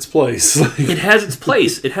has its place. It has its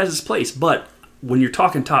place. It has its place. But when you're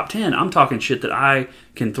talking top 10, I'm talking shit that I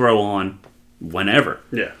can throw on whenever.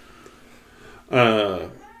 Yeah.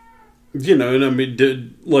 And I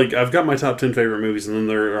mean, I've got my top 10 favorite movies, and then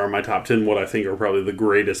there are my top 10 what I think are probably the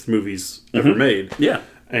greatest movies ever made. Yeah.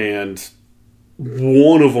 And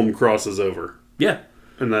one of them crosses over. Yeah.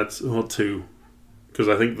 And that's, two. Because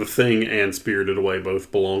I think The Thing and Spirited Away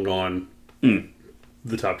both belong on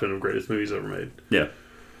the top 10 of greatest movies ever made. Yeah.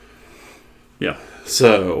 Yeah.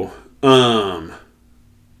 So,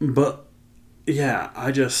 But yeah,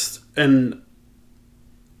 I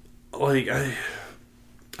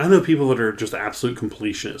know people that are just absolute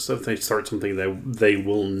completionists. If they start something, they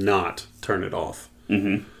will not turn it off.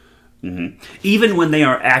 Mm-hmm. Mm-hmm. Even when they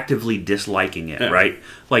are actively disliking it, right?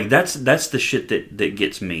 Like that's the shit that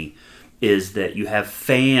gets me, is that you have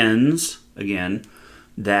fans again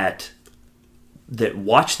that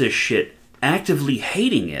watch this shit actively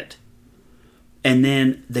hating it, and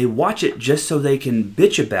then they watch it just so they can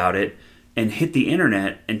bitch about it and hit the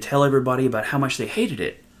internet and tell everybody about how much they hated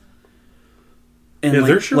it. And yeah,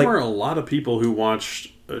 there sure are a lot of people who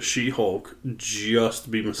watched She-Hulk just to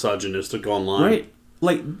be misogynistic online. Right.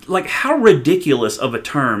 Like how ridiculous of a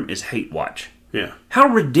term is hate watch? Yeah. How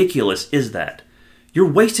ridiculous is that?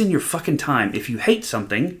 You're wasting your fucking time if you hate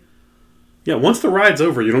something. Yeah, once the ride's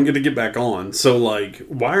over, you don't get to get back on. So, like,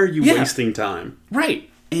 why are you wasting time? Right.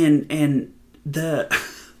 And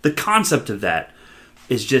the concept of that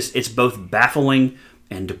is just, it's both baffling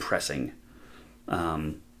and depressing.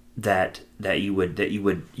 That you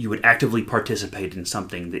would actively participate in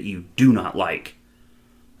something that you do not like.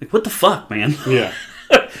 Like, what the fuck, man? Yeah.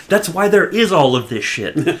 That's why there is all of this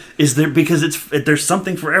shit. Is there, because there's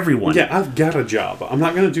something for everyone. Yeah, I've got a job. I'm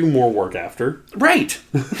not going to do more work after. Right.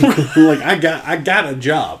 Like I got a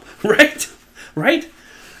job. Right.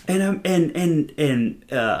 And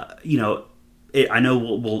you know, I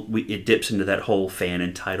know it dips into that whole fan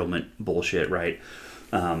entitlement bullshit, right?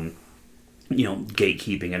 You know,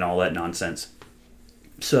 gatekeeping and all that nonsense.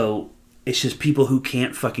 So it's just people who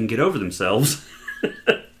can't fucking get over themselves.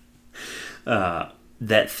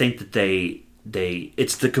 That think that they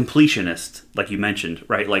it's the completionist, like you mentioned,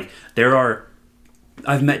 right? Like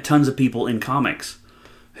I've met tons of people in comics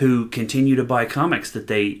who continue to buy comics that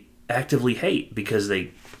they actively hate because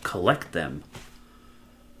they collect them.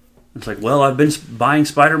 It's like, well, I've been buying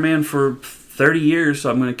Spider-Man for 30 years, so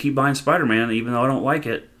I'm going to keep buying Spider-Man even though I don't like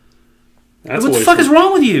it. What the fuck is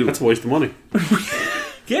wrong with you? That's a waste of money.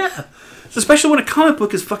 Yeah. Especially when a comic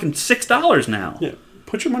book is fucking $6 now. Yeah.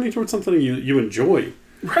 Put your money towards something you enjoy.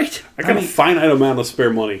 Right. I got a finite amount of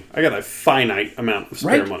spare money. I got a finite amount of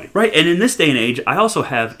spare money. Right. And in this day and age, I also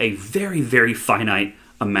have a very, very finite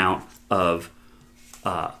amount of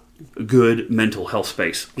good mental health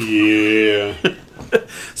space. Yeah.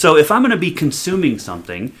 So if I'm going to be consuming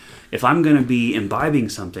something, if I'm going to be imbibing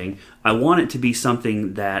something, I want it to be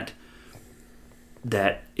something that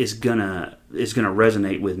is gonna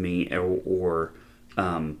resonate with me, or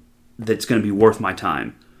that's going to be worth my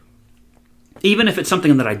time. Even if it's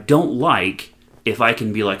something that I don't like, if I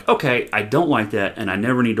can be like, okay, I don't like that, and I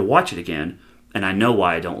never need to watch it again, and I know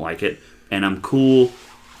why I don't like it, and I'm cool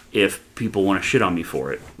if people want to shit on me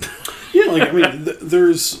for it. Yeah, like, I mean,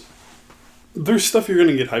 there's stuff you're going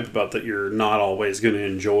to get hyped about that you're not always going to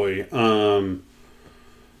enjoy.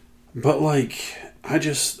 But, like, I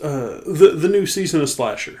just, the new season of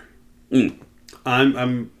Slasher.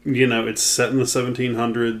 I'm you know, it's set in the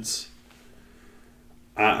 1700s.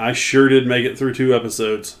 I sure did make it through 2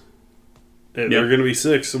 episodes. There are going to be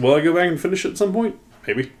 6. Will I go back and finish it at some point?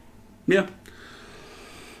 Maybe. Yeah.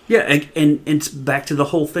 Yeah, and it's back to the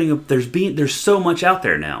whole thing of there's so much out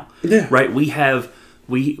there now. Yeah. Right? We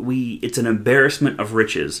it's an embarrassment of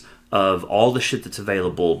riches of all the shit that's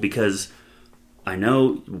available, because I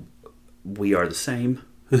know we are the same.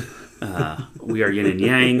 We are yin and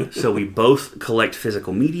yang, so we both collect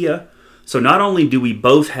physical media. So not only do we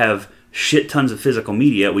both have shit tons of physical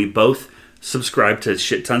media, we both subscribe to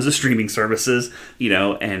shit tons of streaming services, you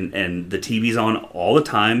know, and the TV's on all the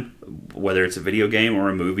time, whether it's a video game or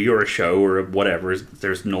a movie or a show or whatever.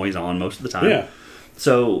 There's noise on most of the time. Yeah.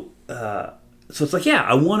 So it's like, yeah,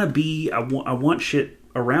 I want shit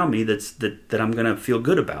around me that I'm gonna feel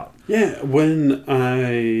good about. Yeah, when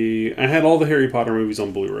I had all the Harry Potter movies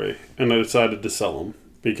on Blu-ray, and I decided to sell them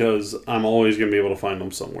because I'm always gonna be able to find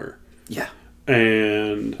them somewhere. Yeah.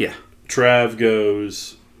 And yeah. Trav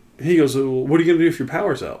goes, what are you going to do if your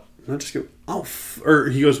power's out? And I just go, or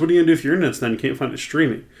he goes, what are you going to do if your internet's down and you can't find it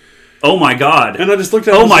streaming? Oh my God. And I just looked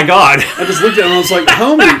at him. Oh my God. I just looked at him and I was like,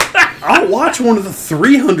 homie, I'll watch one of the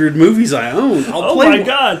 300 movies I own. Oh my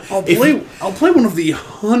God. I'll play one of the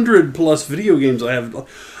 100+ video games I have.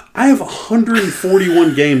 I have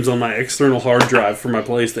 141 games on my external hard drive for my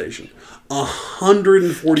PlayStation.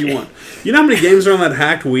 141. You know how many games are on that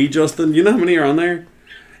hacked Wii, Justin? Do you know how many are on there?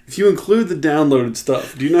 If you include the downloaded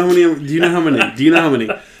stuff, do you know how many? Do you know how many?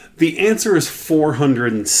 The answer is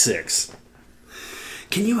 406.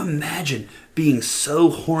 Can you imagine being so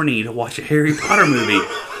horny to watch a Harry Potter movie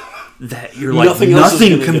that you're like,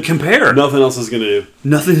 nothing can compare? Nothing else is going to do.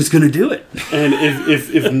 Nothing is going to do it. And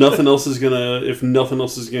if nothing else is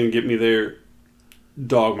gonna get me there,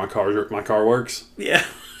 Dog, my car works. Yeah.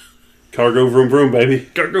 Cargo vroom vroom, baby.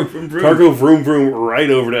 Cargo vroom vroom. Cargo vroom vroom right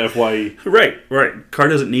over to FYE. Right. Car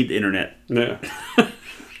doesn't need the internet. Yeah.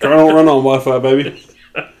 Car don't run on Wi-Fi, baby.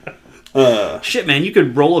 Shit, man, you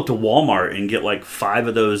could roll up to Walmart and get like 5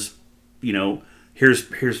 of those,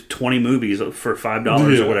 here's 20 movies for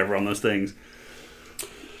 $5 or whatever on those things.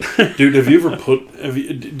 Dude, did you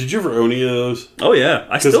ever own any of those? Oh yeah,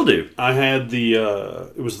 I still do. I had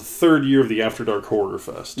it was the third year of the After Dark Horror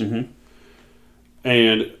Fest. Mm-hmm.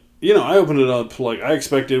 And, I opened it up, like, I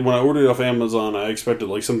expected, when I ordered it off Amazon, I expected,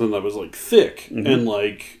 like, something that was, like, thick and,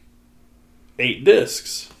 like, 8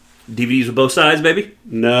 discs. DVDs with both sides, baby?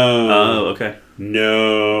 No. Oh, okay.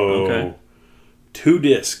 No. Okay. 2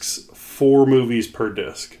 discs, 4 movies per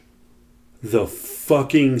disc. The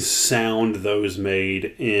fucking sound those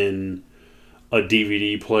made in a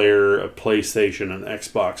DVD player, a PlayStation, an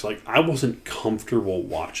Xbox. Like, I wasn't comfortable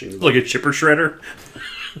watching them. Like a chipper shredder?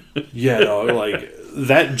 Yeah, no, like,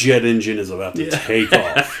 that jet engine is about to take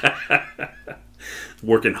off.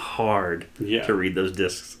 Working hard to read those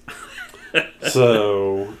discs.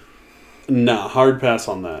 So, hard pass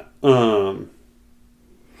on that.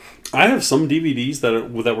 I have some DVDs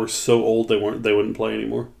that were so old they wouldn't play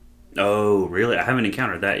anymore. Oh, really? I haven't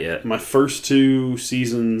encountered that yet. My first 2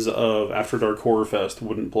 seasons of After Dark Horror Fest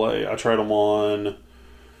wouldn't play. I tried them on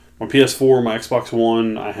my PS4, my Xbox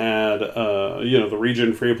One. I had, the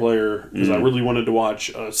region free player because I really wanted to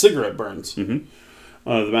watch Cigarette Burns, the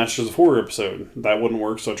Masters of Horror episode. That wouldn't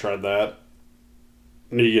work, so I tried that.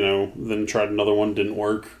 Then tried another one, didn't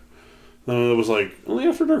work. Then it was like, only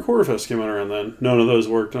After Dark Horror Fest came out around then. None of those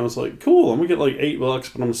worked. And I was like, cool, I'm going to get like $8, but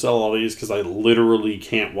I'm going to sell all these because I literally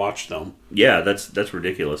can't watch them. Yeah, that's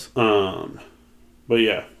ridiculous. But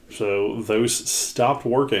yeah, so those stopped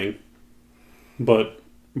working, but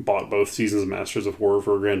bought both seasons of Masters of Horror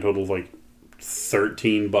for a grand total of like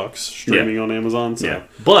 $13 streaming on Amazon. So. Yeah.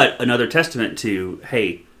 But another testament to,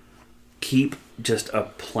 hey, keep just a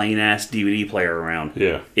plain ass DVD player around.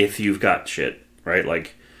 Yeah. If you've got shit, right?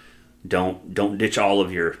 Like, don't ditch all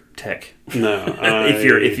of your tech. No.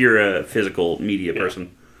 if you're a physical media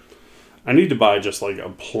person. I need to buy just like a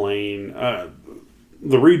plain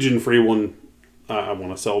the region free one. I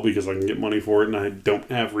want to sell because I can get money for it, and I don't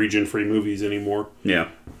have region free movies anymore. Yeah.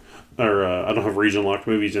 Or I don't have region locked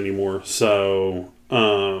movies anymore. So,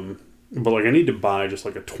 but like I need to buy just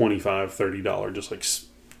like a $25-$30 just like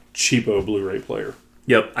cheapo Blu-ray player.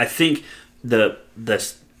 Yep, I think the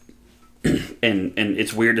and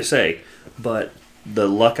it's weird to say, but the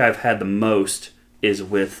luck I've had the most is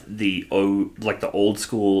with the old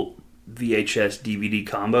school VHS DVD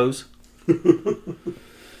combos.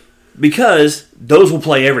 Because those will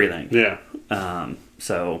play everything. Yeah.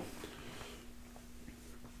 So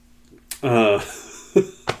I'm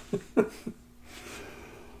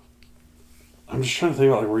just trying to think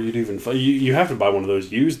about like where you'd even you have to buy one of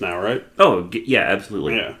those used now, right? Oh, yeah,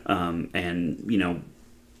 absolutely. Yeah. And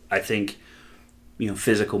I think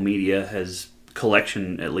physical media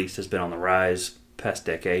collection at least has been on the rise past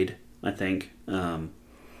decade. I think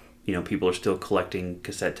people are still collecting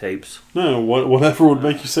cassette tapes. No, whatever would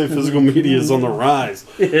make you say physical media is on the rise.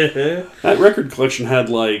 That record collection had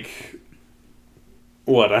like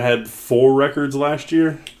what? I had 4 records last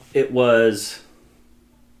year. It was.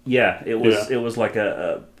 Yeah, it was like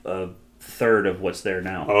a third of what's there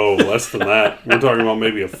now. Oh, less than that. We're talking about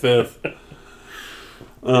maybe a fifth.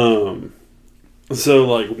 So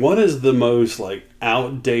like, what is the most like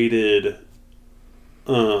outdated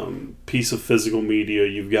piece of physical media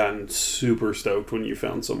you've gotten super stoked when you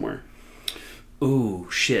found somewhere? Ooh,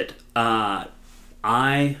 shit. I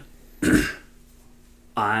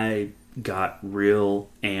got real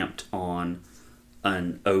amped on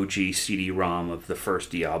an OG CD-ROM of the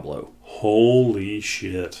first Diablo. Holy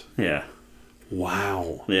shit. Yeah.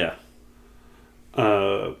 Wow. Yeah.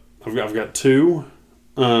 I've got 2.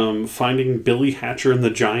 Finding Billy Hatcher and the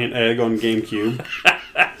Giant Egg on GameCube.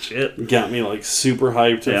 Shit. Got me like super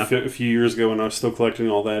hyped a few years ago when I was still collecting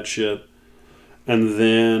all that shit. And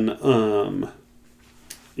then,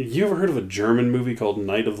 you ever heard of a German movie called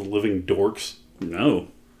Night of the Living Dorks? No.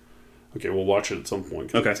 Okay, we'll watch it at some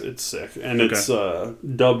point. Okay. It's sick. And it's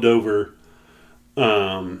dubbed over.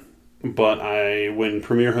 But when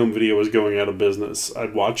Premiere Home Video was going out of business,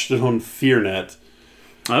 I'd watched it on FearNet.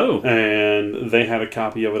 Oh. And they had a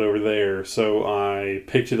copy of it over there. So I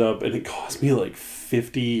picked it up, and it cost me like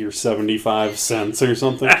 50 or 75 cents or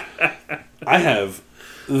something. I have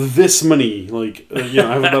this many, like, I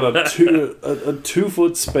have about a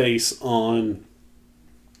 2-foot space on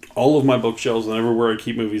all of my bookshelves and everywhere I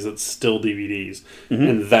keep movies that's still DVDs. Mm-hmm.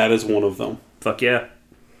 And that is one of them. Fuck yeah.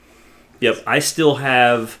 Yep. I still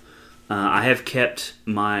have. I have kept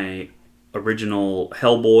my original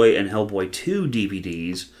Hellboy and Hellboy 2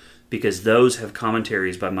 DVDs because those have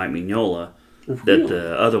commentaries by Mike Mignola that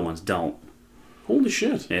the other ones don't. Holy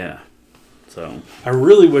shit! Yeah. So I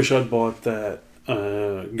really wish I'd bought that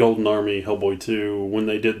Golden Army Hellboy 2 when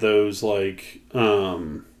they did those like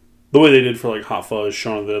the way they did for like Hot Fuzz,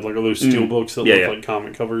 Shaun of the Dead, like all those steel books that look like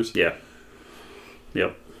comic covers. Yeah.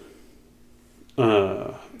 Yep.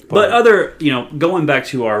 But other, going back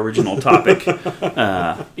to our original topic,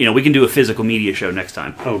 we can do a physical media show next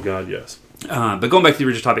time. Oh God, yes. But going back to the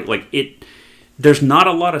original topic, there's not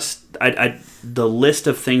a lot of the list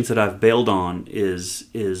of things that I've bailed on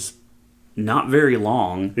is not very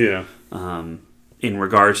long. Yeah. In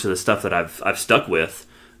regards to the stuff that I've stuck with,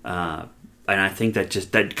 and I think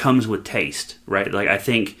that comes with taste, right? Like I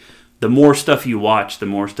think the more stuff you watch, the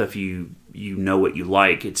more stuff you know what you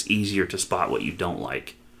like. It's easier to spot what you don't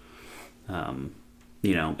like. And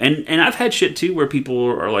I've had shit too where people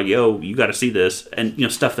are like, "Yo, you got to see this,"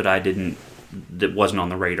 and stuff that wasn't on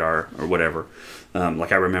the radar or whatever.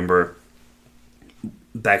 Like I remember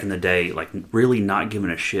back in the day, like really not giving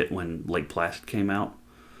a shit when Lake Placid came out.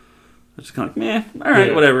 I was just kind of like, meh, all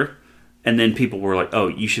right, whatever. And then people were like, "Oh,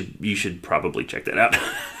 you should probably check that out."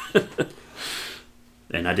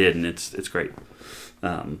 And I did, and it's great.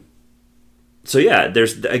 So yeah,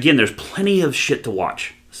 there's plenty of shit to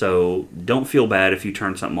watch. So don't feel bad if you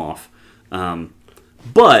turn something off.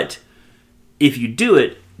 But if you do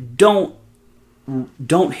it, don't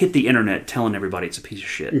hit the internet telling everybody it's a piece of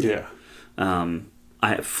shit. Yeah.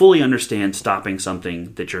 I fully understand stopping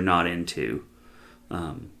something that you're not into.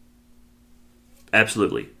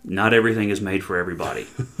 Absolutely. Not everything is made for everybody.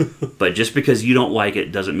 But just because you don't like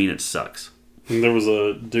it doesn't mean it sucks. And there was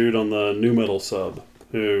a dude on the Nu Metal sub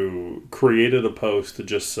who created a post to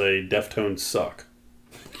just say Deftones suck.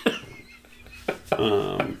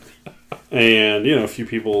 And a few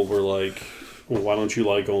people were like, well, why don't you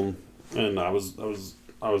like them? And I was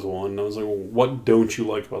one. And I was like, well, what don't you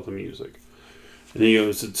like about the music? And he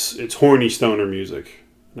goes, it's horny stoner music.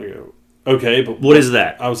 And I go, okay, but what is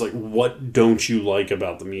that? I was like, what don't you like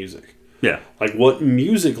about the music? Yeah. Like, what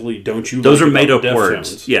musically don't you those like are made up Deftones?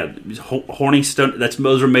 words. Yeah. Horny stone,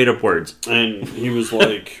 those are made up words. And he was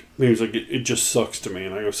like, it just sucks to me.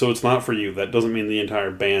 And I go, so it's not for you. That doesn't mean the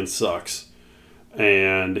entire band sucks.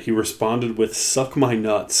 And he responded with, suck my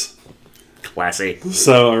nuts. Classy.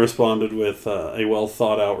 So I responded with a well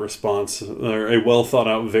thought out response, or a well thought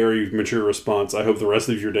out, very mature response. I hope the rest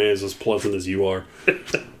of your day is as pleasant as you are.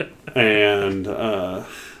 And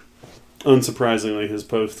unsurprisingly, his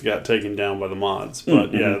post got taken down by the mods.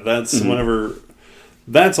 But yeah, that's whenever.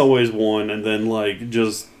 That's always one. And then like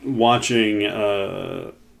just watching.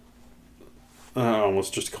 I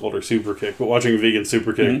almost just called her Superkick, but watching Vegan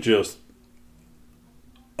Superkick just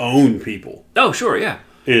own people. Oh, sure, yeah.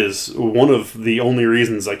 Is one of the only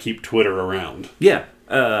reasons I keep Twitter around. Yeah,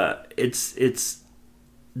 it's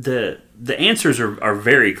the answers are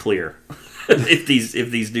very clear. if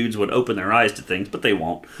these dudes would open their eyes to things, but they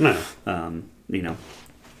won't. No, and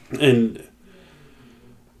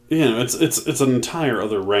it's an entire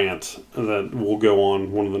other rant that will go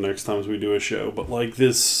on one of the next times we do a show. But like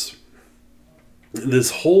this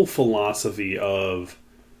whole philosophy of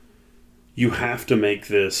you have to make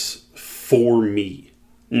this for me.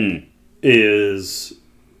 Is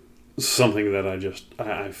something that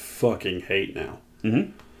I fucking hate now.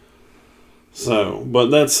 Mm-hmm. So, but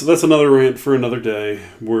that's another rant for another day.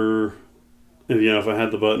 If I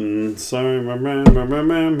had the button, sorry,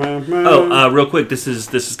 real quick, this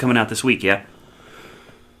is coming out this week, yeah.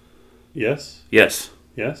 Yes.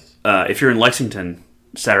 If you're in Lexington,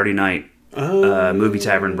 Saturday night, Movie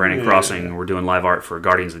Tavern, Brandon Crossing, we're doing live art for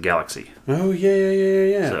Guardians of the Galaxy. Oh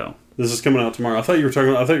yeah. So. This is coming out tomorrow. I thought you were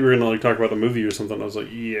going to like talk about the movie or something. I was like,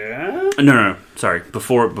 yeah. No. Sorry.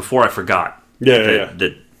 Before I forgot.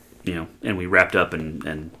 That and we wrapped up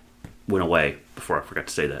and went away before I forgot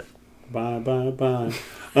to say that. Bye.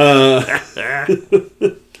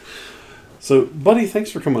 So, buddy, thanks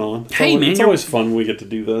for coming on. Hey, man, it's always fun when we get to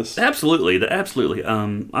do this. Absolutely. I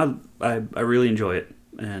really enjoy it,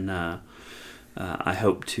 and I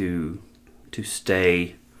hope to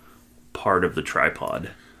stay part of the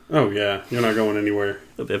tripod. Oh, yeah. You're not going anywhere.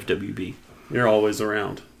 Of FWB. You're always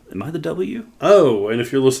around. Am I the W? Oh, and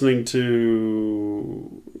if you're listening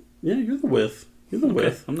to... Yeah, you're the with. You're the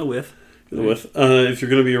with. I'm the with. You're the with. If you're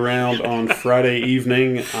going to be around on Friday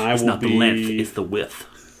evening, it's not the length, it's the width.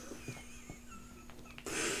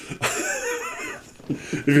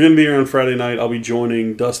 If you're going to be around Friday night, I'll be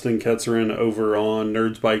joining Dustin Ketzerin over on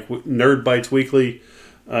Nerd Bites Weekly.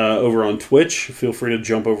 over on Twitch. Feel free to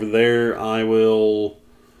jump over there. I will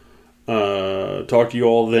talk to you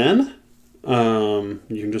all then. You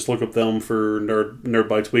can just look up them for Nerd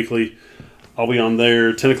Bites Weekly. I'll be on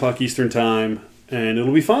there 10 o'clock Eastern Time, and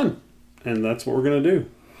it'll be fun. And that's what we're going to do.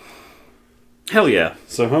 Hell yeah.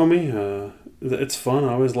 So, homie, it's fun.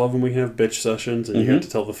 I always love when we have bitch sessions, and you get to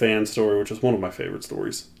tell the fan story, which is one of my favorite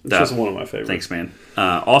stories. It's just one of my favorites. Thanks, man.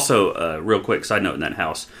 Also, real quick side note in that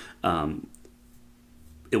house,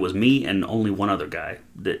 it was me and only one other guy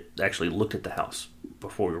that actually looked at the house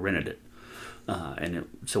before we rented it.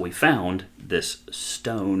 So we found this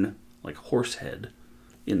stone, like horse head,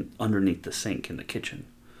 underneath the sink in the kitchen.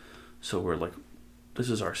 So we're like, this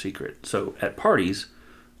is our secret. So at parties,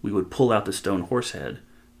 we would pull out the stone horse head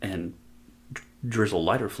and drizzle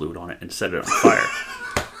lighter fluid on it and set it on fire.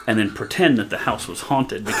 And then pretend that the house was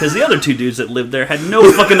haunted, because the other two dudes that lived there had no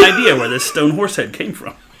fucking idea where this stone horse head came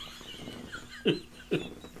from.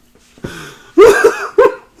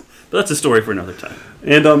 But that's a story for another time.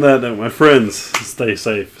 And on that note, my friends, stay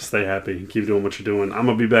safe, stay happy, keep doing what you're doing. I'm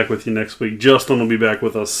going to be back with you next week. Justin will be back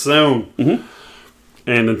with us soon. Mm-hmm.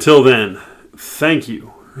 And until then, thank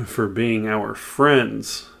you for being our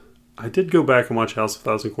friends. I did go back and watch House of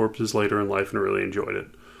Thousand Corpses later in life and really enjoyed it.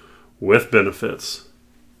 With benefits.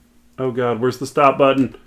 Oh God, where's the stop button?